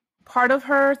got part of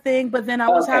her thing, but then I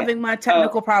was having my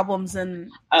technical problems, and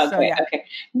okay.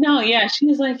 No, yeah, she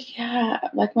was like, yeah,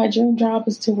 like my dream job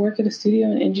is to work at a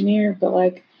studio and engineer, but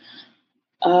like,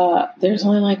 there's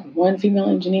only like one female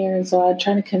engineer, and so I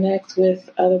try to connect with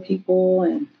other people,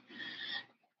 and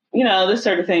you know, this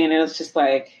sort of thing, and it was just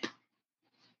like,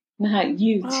 not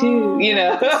you too, you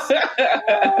know.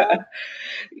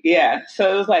 Yeah,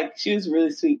 so it was like she was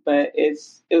really sweet, but it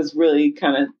was really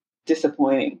kind of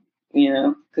disappointing. You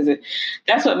know, because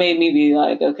that's what made me be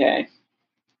like, okay,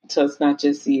 so it's not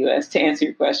just the U.S. To answer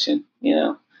your question, you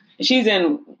know, and she's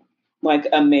in like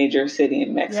a major city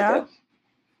in Mexico.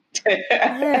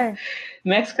 Yeah.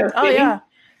 Mexico City. Oh yeah,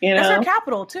 you know, that's her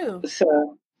capital too.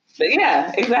 So,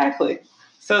 yeah, exactly.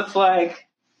 So it's like,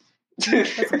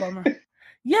 that's a bummer.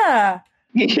 Yeah.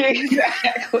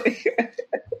 Exactly.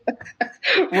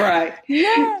 Right.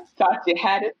 Yeah. Thought you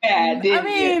had it bad, didn't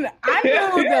you? I mean, I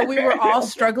knew that we were all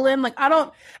struggling. Like, I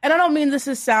don't mean this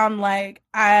to sound like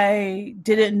I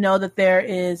didn't know that there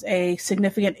is a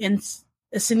significant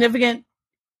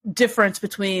difference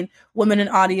between women in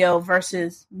audio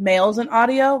versus males in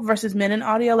audio versus men in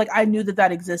audio. Like, I knew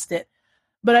that existed,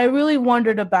 but I really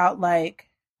wondered about like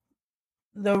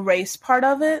the race part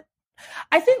of it.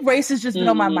 I think race has just been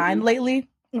on my mind lately,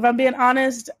 if I'm being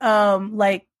honest.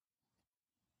 Like,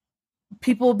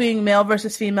 people being male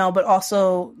versus female, but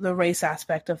also the race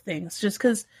aspect of things. Just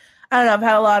because, I don't know, I've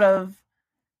had a lot of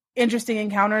interesting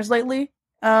encounters lately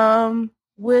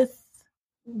with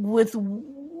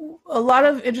a lot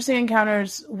of interesting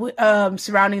encounters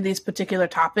surrounding these particular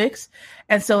topics.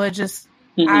 And so it just,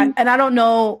 I don't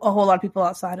know a whole lot of people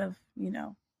outside of, you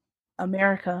know,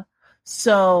 America.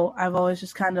 So I've always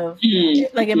just kind of,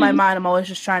 like in my mind, I'm always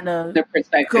just trying to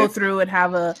go through and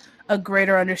have a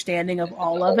greater understanding of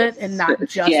all of it and not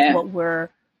just what we're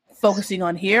focusing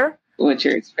on here. What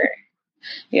you're experiencing.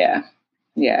 Yeah.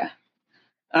 Yeah.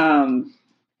 One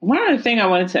other thing I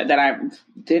wanted to, that I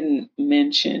didn't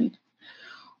mention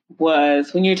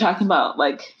was when you're talking about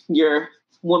like your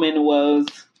woman woes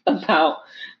about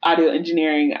audio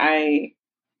engineering, I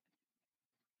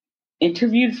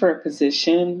interviewed for a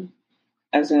position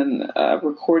as a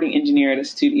recording engineer at a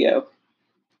studio.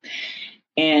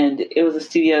 And it was a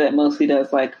studio that mostly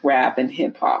does like rap and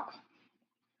hip hop.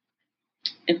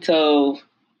 And so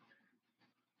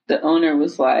the owner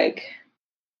was like,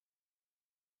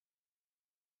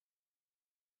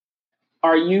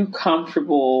 are you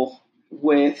comfortable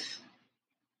with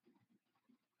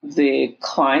the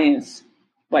clients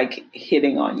like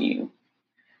hitting on you?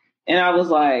 And I was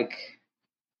like,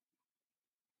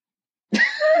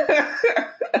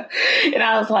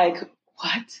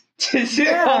 what?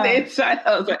 Yeah. On the inside,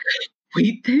 I was like,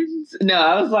 wheat thins? No,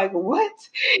 I was like, what?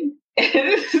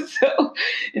 And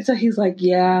so he's like,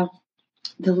 yeah,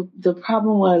 the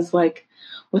problem was like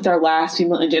with our last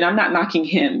female engineer. I'm not knocking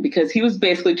him because he was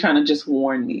basically trying to just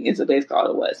warn me. Is basically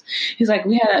all it was. He's like,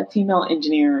 we had a female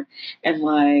engineer and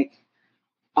like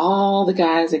all the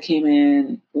guys that came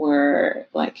in were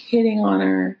like hitting on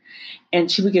her, and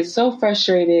she would get so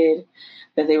frustrated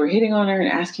that they were hitting on her and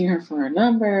asking her for her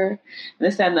number, and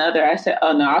this, that, and the other. I said,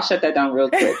 oh no, I'll shut that down real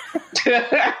quick.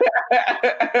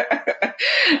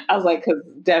 I was like, because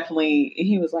definitely,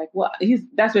 he was like, well,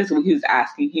 that's basically what he was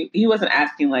asking. He wasn't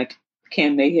asking like,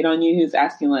 can they hit on you? He was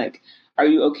asking like, are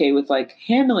you okay with like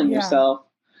handling yourself?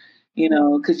 You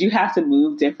know, because you have to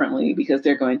move differently because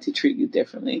they're going to treat you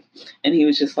differently. And he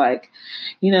was just like,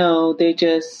 you know, they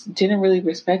just didn't really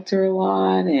respect her a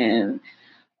lot. And,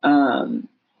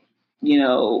 you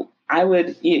know,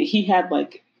 he had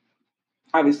like,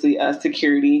 obviously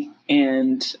security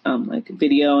and like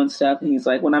video and stuff. And he's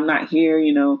like, when I'm not here,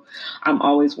 you know, I'm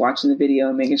always watching the video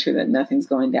and making sure that nothing's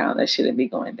going down that shouldn't be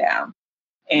going down.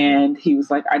 And he was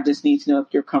like, I just need to know if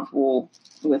you're comfortable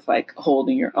with like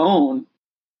holding your own,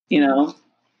 you know?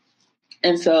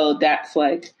 And so that's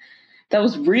like, that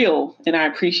was real. And I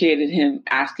appreciated him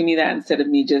asking me that instead of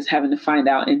me just having to find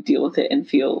out and deal with it and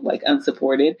feel like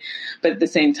unsupported. But at the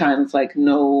same time, it's like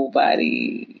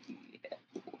nobody,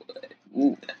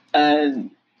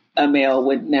 a male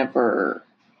would never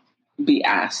be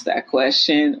asked that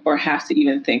question or have to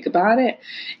even think about it.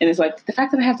 And it's like the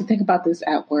fact that I have to think about this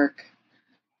at work,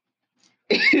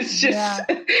 it's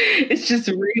just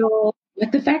real.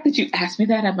 Like the fact that you asked me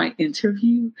that at my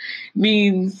interview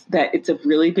means that it's a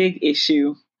really big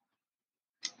issue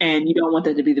and you don't want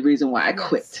that to be the reason why I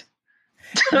quit.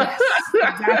 Yes,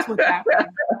 that's what's happening.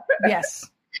 Yes.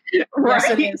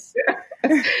 Right. Yes,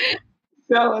 it is.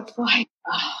 So it's like,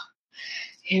 oh,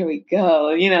 here we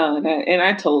go, you know, and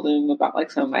I told him about like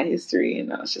some of my history,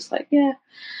 and I was just like, yeah,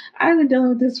 I've been dealing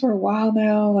with this for a while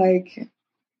now. Like,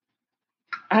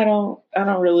 I'm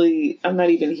not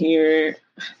even here.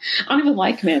 I don't even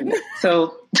like men.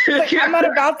 So I'm not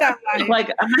about that life.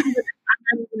 Like, I'm not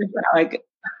even like,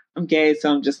 I'm gay. So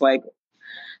I'm just like,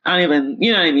 I don't even,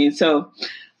 you know what I mean? So,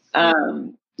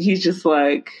 he's just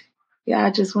like, yeah,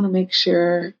 I just want to make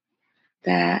sure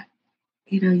that,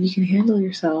 you know, you can handle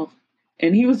yourself.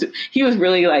 And he was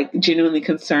really like genuinely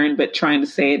concerned, but trying to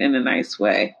say it in a nice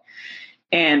way.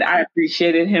 And I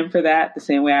appreciated him for that, the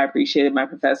same way I appreciated my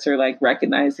professor, like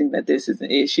recognizing that this is an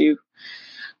issue.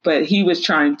 But he was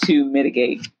trying to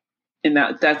mitigate. And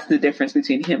that's the difference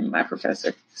between him and my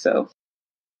professor. So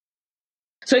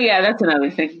yeah, that's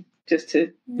another thing, just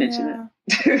to mention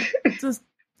it.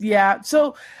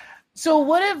 So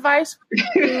what advice would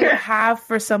you have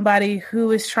for somebody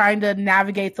who is trying to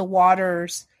navigate the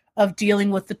waters of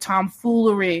dealing with the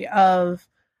tomfoolery of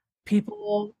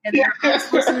people and their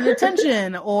unsolicited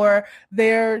attention, or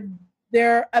their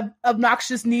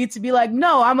obnoxious need to be like,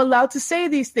 no, I'm allowed to say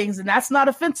these things and that's not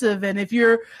offensive, and if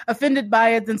you're offended by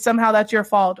it, then somehow that's your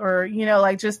fault, or, you know,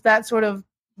 like just that sort of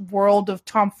world of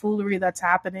tomfoolery that's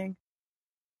happening?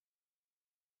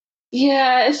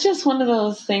 Yeah, it's just one of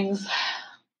those things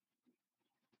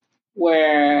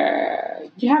where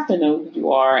you have to know who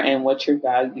you are and what your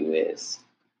value is.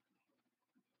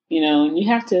 You know, and you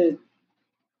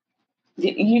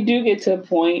do get to a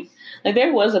point, like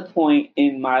there was a point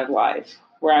in my life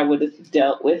where I would have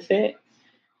dealt with it.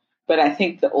 But I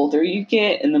think the older you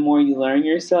get and the more you learn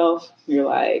yourself, you're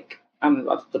like, I'm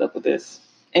about to put up with this.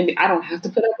 And I don't have to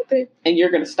put up with it. And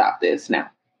you're going to stop this now.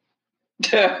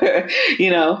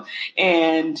 You know,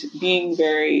 and being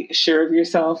very sure of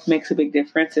yourself makes a big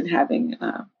difference in having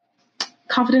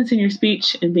confidence in your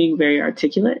speech and being very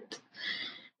articulate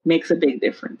makes a big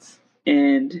difference.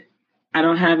 And I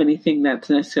don't have anything that's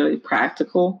necessarily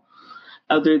practical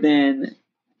other than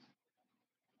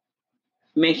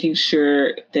making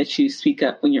sure that you speak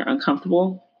up when you're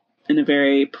uncomfortable in a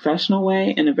very professional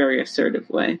way, in a very assertive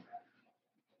way,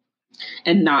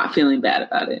 and not feeling bad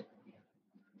about it.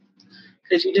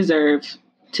 Because you deserve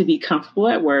to be comfortable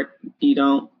at work. You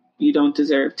don't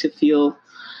deserve to feel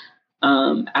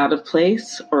out of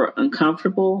place or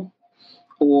uncomfortable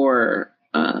or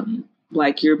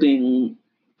like you're being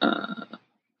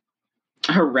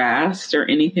harassed or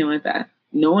anything like that.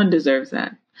 No one deserves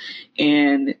that.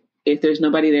 And if there's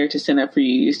nobody there to stand up for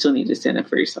you, you still need to stand up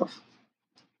for yourself.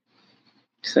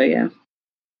 So yeah.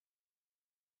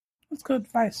 That's good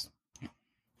advice.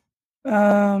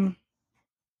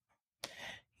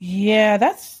 Yeah,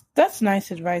 that's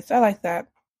nice advice. I like that.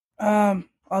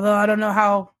 Although I don't know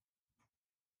how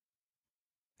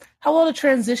well to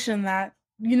transition that,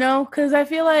 because I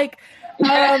feel like,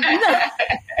 because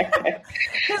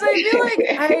I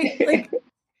feel like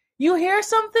you hear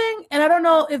something, and I don't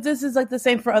know if this is like the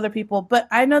same for other people, but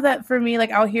I know that for me,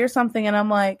 like I'll hear something and I'm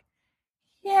like,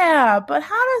 yeah, but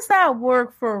how does that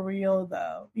work for real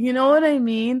though? You know what I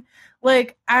mean?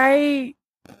 Like I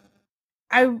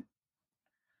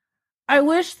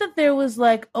wish that there was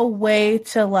like a way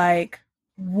to like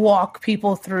walk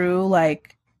people through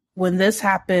like when this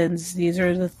happens, these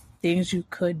are the things you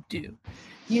could do.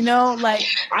 Like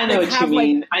I know what you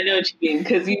mean. I know what you mean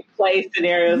because you play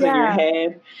scenarios in your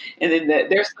head, and then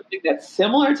there's something that's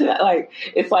similar to that. Like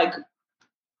it's like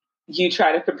you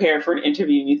try to prepare for an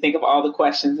interview and you think of all the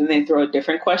questions, and they throw a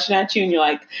different question at you, and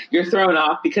you're thrown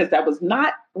off because that was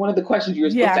not one of the questions you were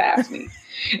supposed to ask me.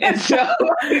 And so,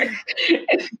 I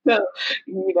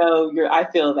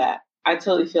feel that. I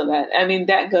totally feel that. I mean,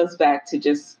 that goes back to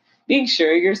just being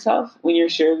sure of yourself. When you're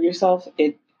sure of yourself,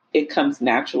 it comes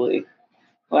naturally.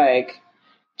 Like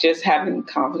just having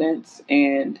confidence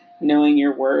and knowing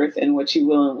your worth and what you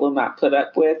will and will not put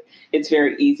up with. It's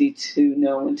very easy to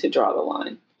know when to draw the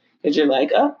line because you're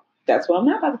like, oh, that's what I'm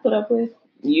not about to put up with.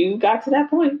 You got to that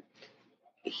point.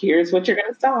 Here's what you're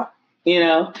going to stop.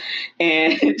 And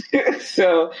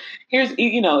so here's,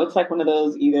 it's like one of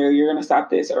those, either you're going to stop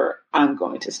this or I'm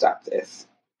going to stop this.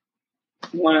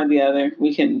 One or the other.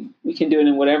 We can do it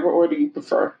in whatever order you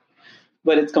prefer,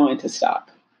 but it's going to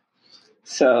stop.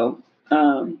 So,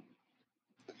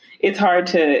 it's hard.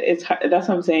 That's what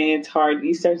I'm saying. It's hard.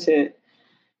 You start to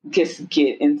just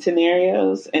get in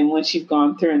scenarios. And once you've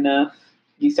gone through enough,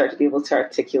 you start to be able to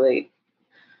articulate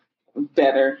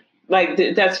better. Like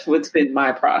that's what's been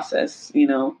my process,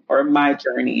 or my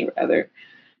journey rather.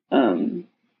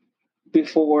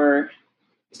 Before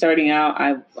starting out,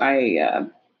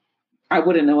 I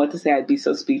wouldn't know what to say. I'd be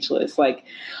so speechless. Like,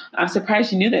 I'm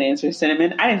surprised you knew that answer,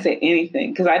 Cinnamon. I didn't say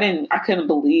anything because I couldn't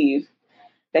believe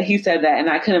that he said that. And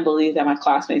I couldn't believe that my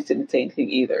classmates didn't say anything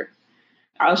either.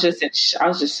 I was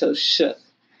just so shook.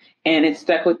 And it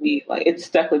stuck with me. Like, it's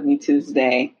stuck with me to this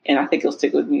day. And I think it'll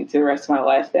stick with me to the rest of my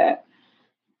life that,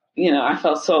 I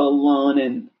felt so alone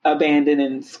and abandoned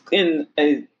and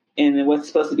in what's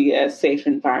supposed to be a safe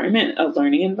environment, a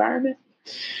learning environment.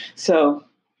 So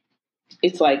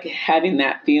it's like having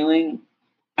that feeling.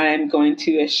 I'm going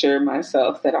to assure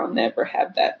myself that I'll never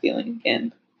have that feeling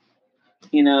again.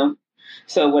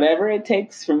 So whatever it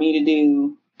takes for me to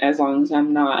do, as long as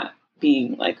I'm not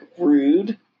being like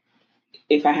rude,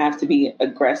 if I have to be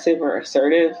aggressive or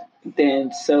assertive,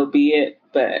 then so be it.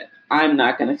 But I'm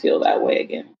not going to feel that way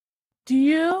again. Do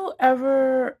you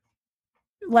ever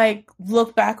like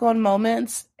look back on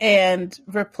moments and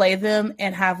replay them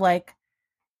and have like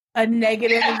a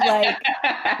negative like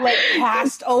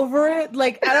passed over it?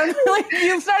 Like, I don't know, like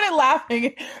you started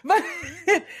laughing, but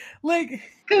like,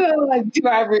 do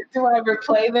I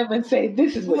replay them and say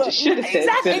this is what you should have said?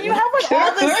 Exactly, and you have like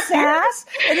all the sass,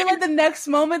 and then like the next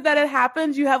moment that it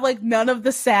happens, you have like none of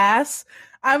the sass.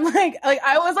 I'm like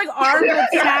I was like armed with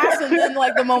sass, and then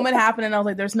like the moment happened, and I was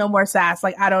like, "There's no more sass."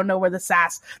 Like I don't know where the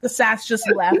sass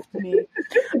just left me.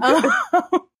 But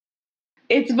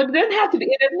it doesn't have to be.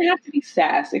 It doesn't have to be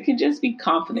sass. It can just be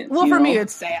confidence. Well, for me,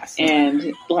 it's sass,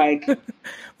 and like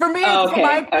for me, for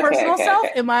my personal self,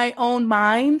 in my own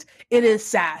mind, it is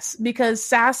sass because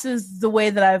sass is the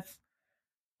way that I've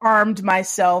armed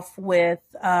myself with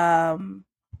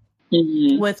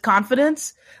with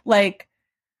confidence. Like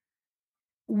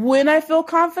when I feel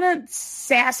confident,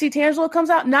 sassy Tangela comes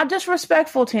out. Not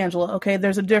disrespectful Tangela. Okay,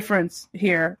 there's a difference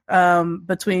here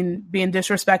between being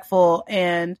disrespectful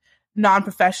and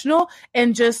non-professional,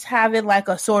 and just having like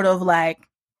a sort of like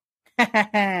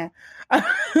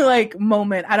like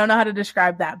moment. I don't know how to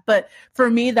describe that, but for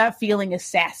me, that feeling is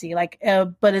sassy. Like,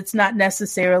 but it's not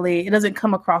necessarily. It doesn't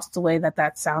come across the way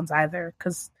that sounds either,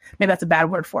 because maybe that's a bad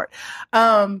word for it.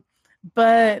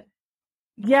 But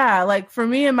yeah, like for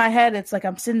me in my head, it's like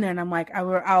I'm sitting there and I'm like,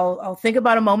 I'll think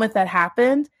about a moment that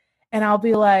happened, and I'll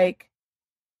be like,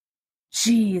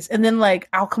 geez, and then like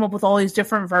I'll come up with all these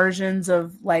different versions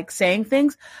of like saying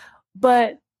things,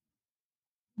 but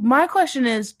my question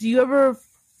is, do you ever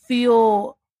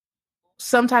feel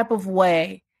some type of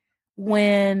way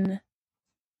when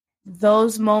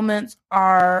those moments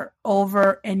are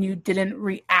over and you didn't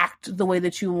react the way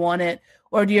that you wanted?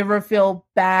 Or do you ever feel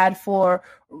bad for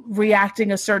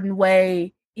reacting a certain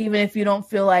way, even if you don't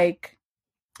feel like,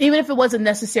 even if it wasn't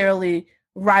necessarily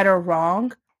right or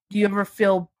wrong? Do you ever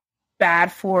feel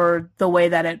bad for the way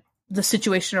that the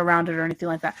situation around it or anything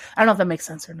like that? I don't know if that makes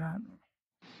sense or not.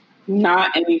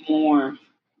 Not anymore,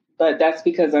 but that's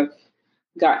because I've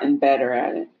gotten better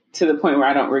at it to the point where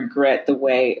I don't regret the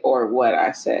way or what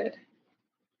I said.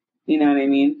 You know what I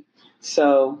mean?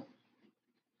 So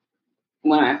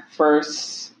when I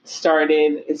first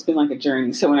started, it's been like a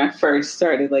journey. So when I first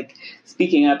started like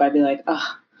speaking up, I'd be like,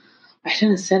 oh, I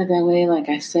shouldn't have said it that way. Like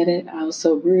I said it, I was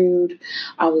so rude.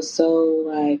 I was so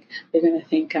like, they're going to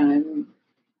think I'm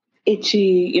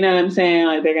itchy, you know what I'm saying?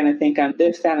 Like they're gonna think I'm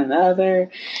this, that, and the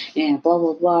other, and blah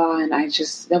blah blah. And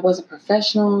that wasn't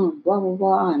professional, and blah blah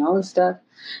blah, and all this stuff.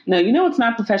 No, you know it's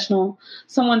not professional.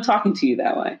 Someone talking to you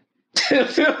that way.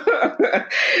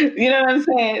 You know what I'm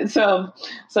saying? So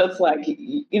it's like,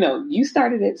 you know, you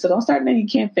started it, so don't start and you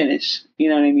can't finish. You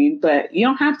know what I mean? But you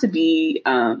don't have to be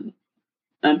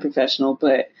unprofessional,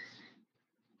 but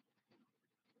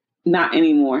not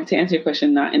anymore. To answer your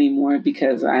question, not anymore,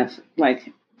 because I've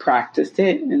like practiced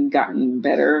it and gotten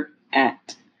better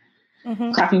at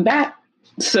clapping back.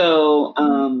 So,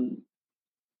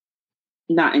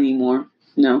 not anymore.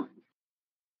 No.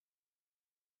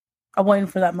 I'm waiting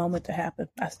for that moment to happen.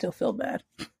 I still feel bad.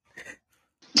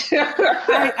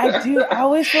 I do. I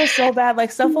always feel so bad.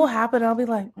 Like stuff will happen and I'll be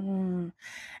like, And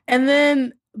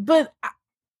then, but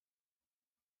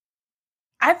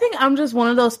I think I'm just one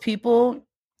of those people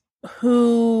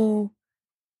who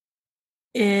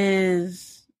I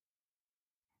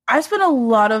spend a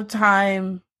lot of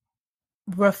time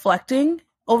reflecting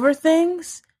over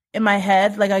things in my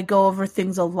head. Like I go over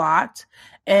things a lot,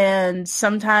 and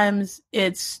sometimes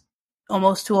it's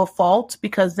almost to a fault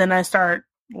because then I start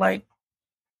like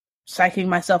psyching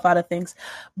myself out of things,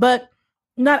 but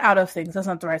not out of things. That's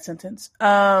not the right sentence.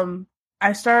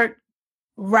 I start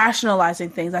rationalizing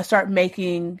things. I start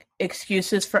making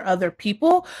excuses for other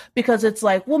people because it's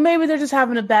like, well, maybe they're just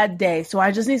having a bad day, so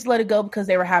I just need to let it go because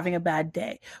they were having a bad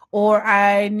day. Or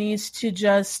I need to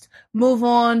just move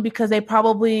on because it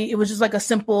was just like a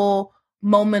simple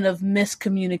moment of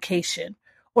miscommunication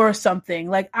or something.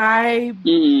 Like I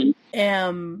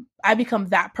become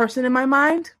that person in my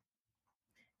mind.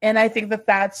 And I think that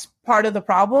that's part of the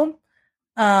problem.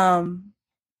 In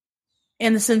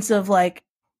the sense of like,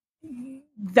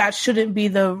 that shouldn't be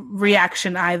the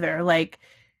reaction either. Like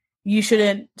you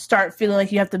shouldn't start feeling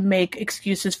like you have to make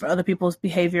excuses for other people's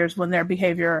behaviors when their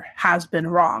behavior has been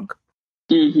wrong.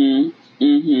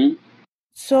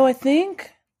 So I think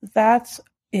that's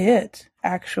it,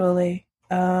 actually.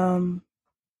 I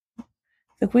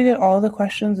think we did all the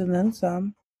questions and then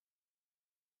some.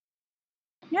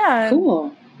 Yeah.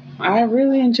 Cool. I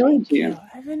really enjoyed you.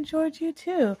 I've enjoyed you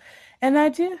too. And I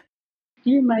do.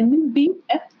 You're my new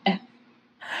BFF.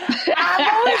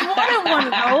 I've always wanted one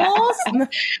of those.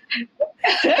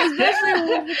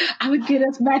 Especially I would get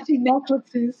us matching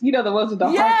necklaces. You know, the ones with the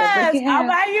heart. Yes, I'll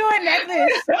buy you a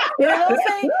necklace.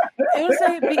 It'll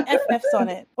say BFFs on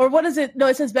it. Or what is it? No,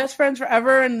 it says best friends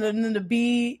forever, and then the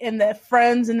B and the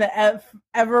friends and the F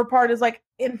ever part is like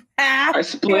in half. Or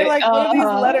split. Like one of these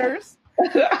letters.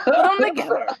 Put them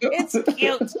together. It's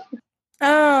cute.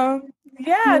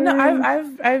 Yeah, no,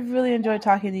 I've really enjoyed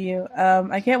talking to you.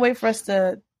 I can't wait for us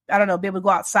to, I don't know, be able to go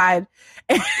outside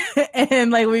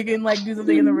and like we can like do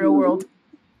something in the real world.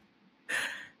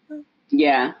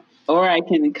 Yeah. Or I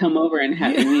can come over and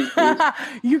have Indian food.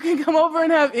 You can come over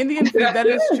and have Indian food. That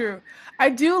is true. I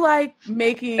do like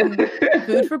making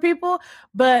food for people,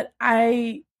 but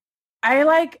I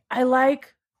like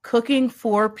cooking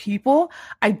for people.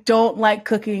 I don't like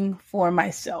cooking for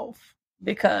myself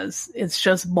because it's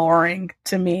just boring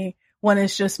to me when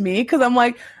it's just me. Because I'm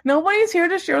like, nobody's here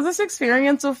to share this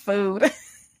experience of food.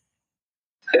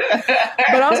 But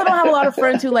I also don't have a lot of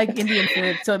friends who like Indian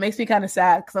food, so it makes me kind of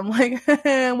sad because I'm like,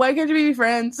 why can't you be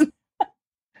friends?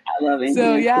 I love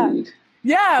Indian food.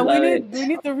 Yeah, we need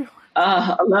the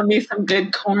I love me some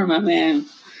good korma, man.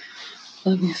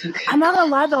 Love me some good. I'm not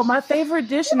gonna lie though, my favorite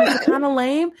dish, and it's kind of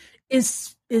lame,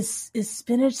 is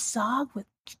spinach sag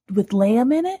with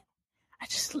lamb in it. I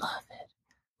just love it.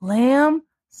 Lamb,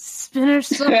 spinach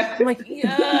sag. I'm like,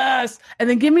 yes. And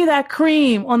then give me that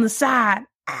cream on the side.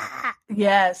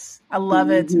 Yes, I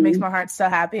love it. It makes my heart so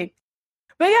happy.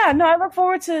 But yeah, no, I look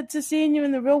forward to seeing you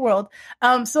in the real world.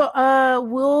 So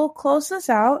we'll close this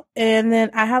out, and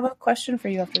then I have a question for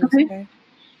you after this, okay?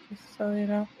 Just so you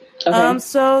know. Okay.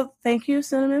 So thank you,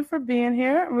 Cinnamon, for being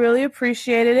here. Really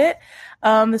appreciated it.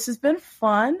 This has been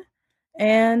fun,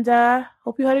 and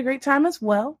hope you had a great time as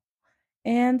well.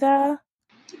 And I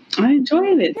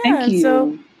enjoyed it. Thank you.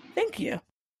 So thank you.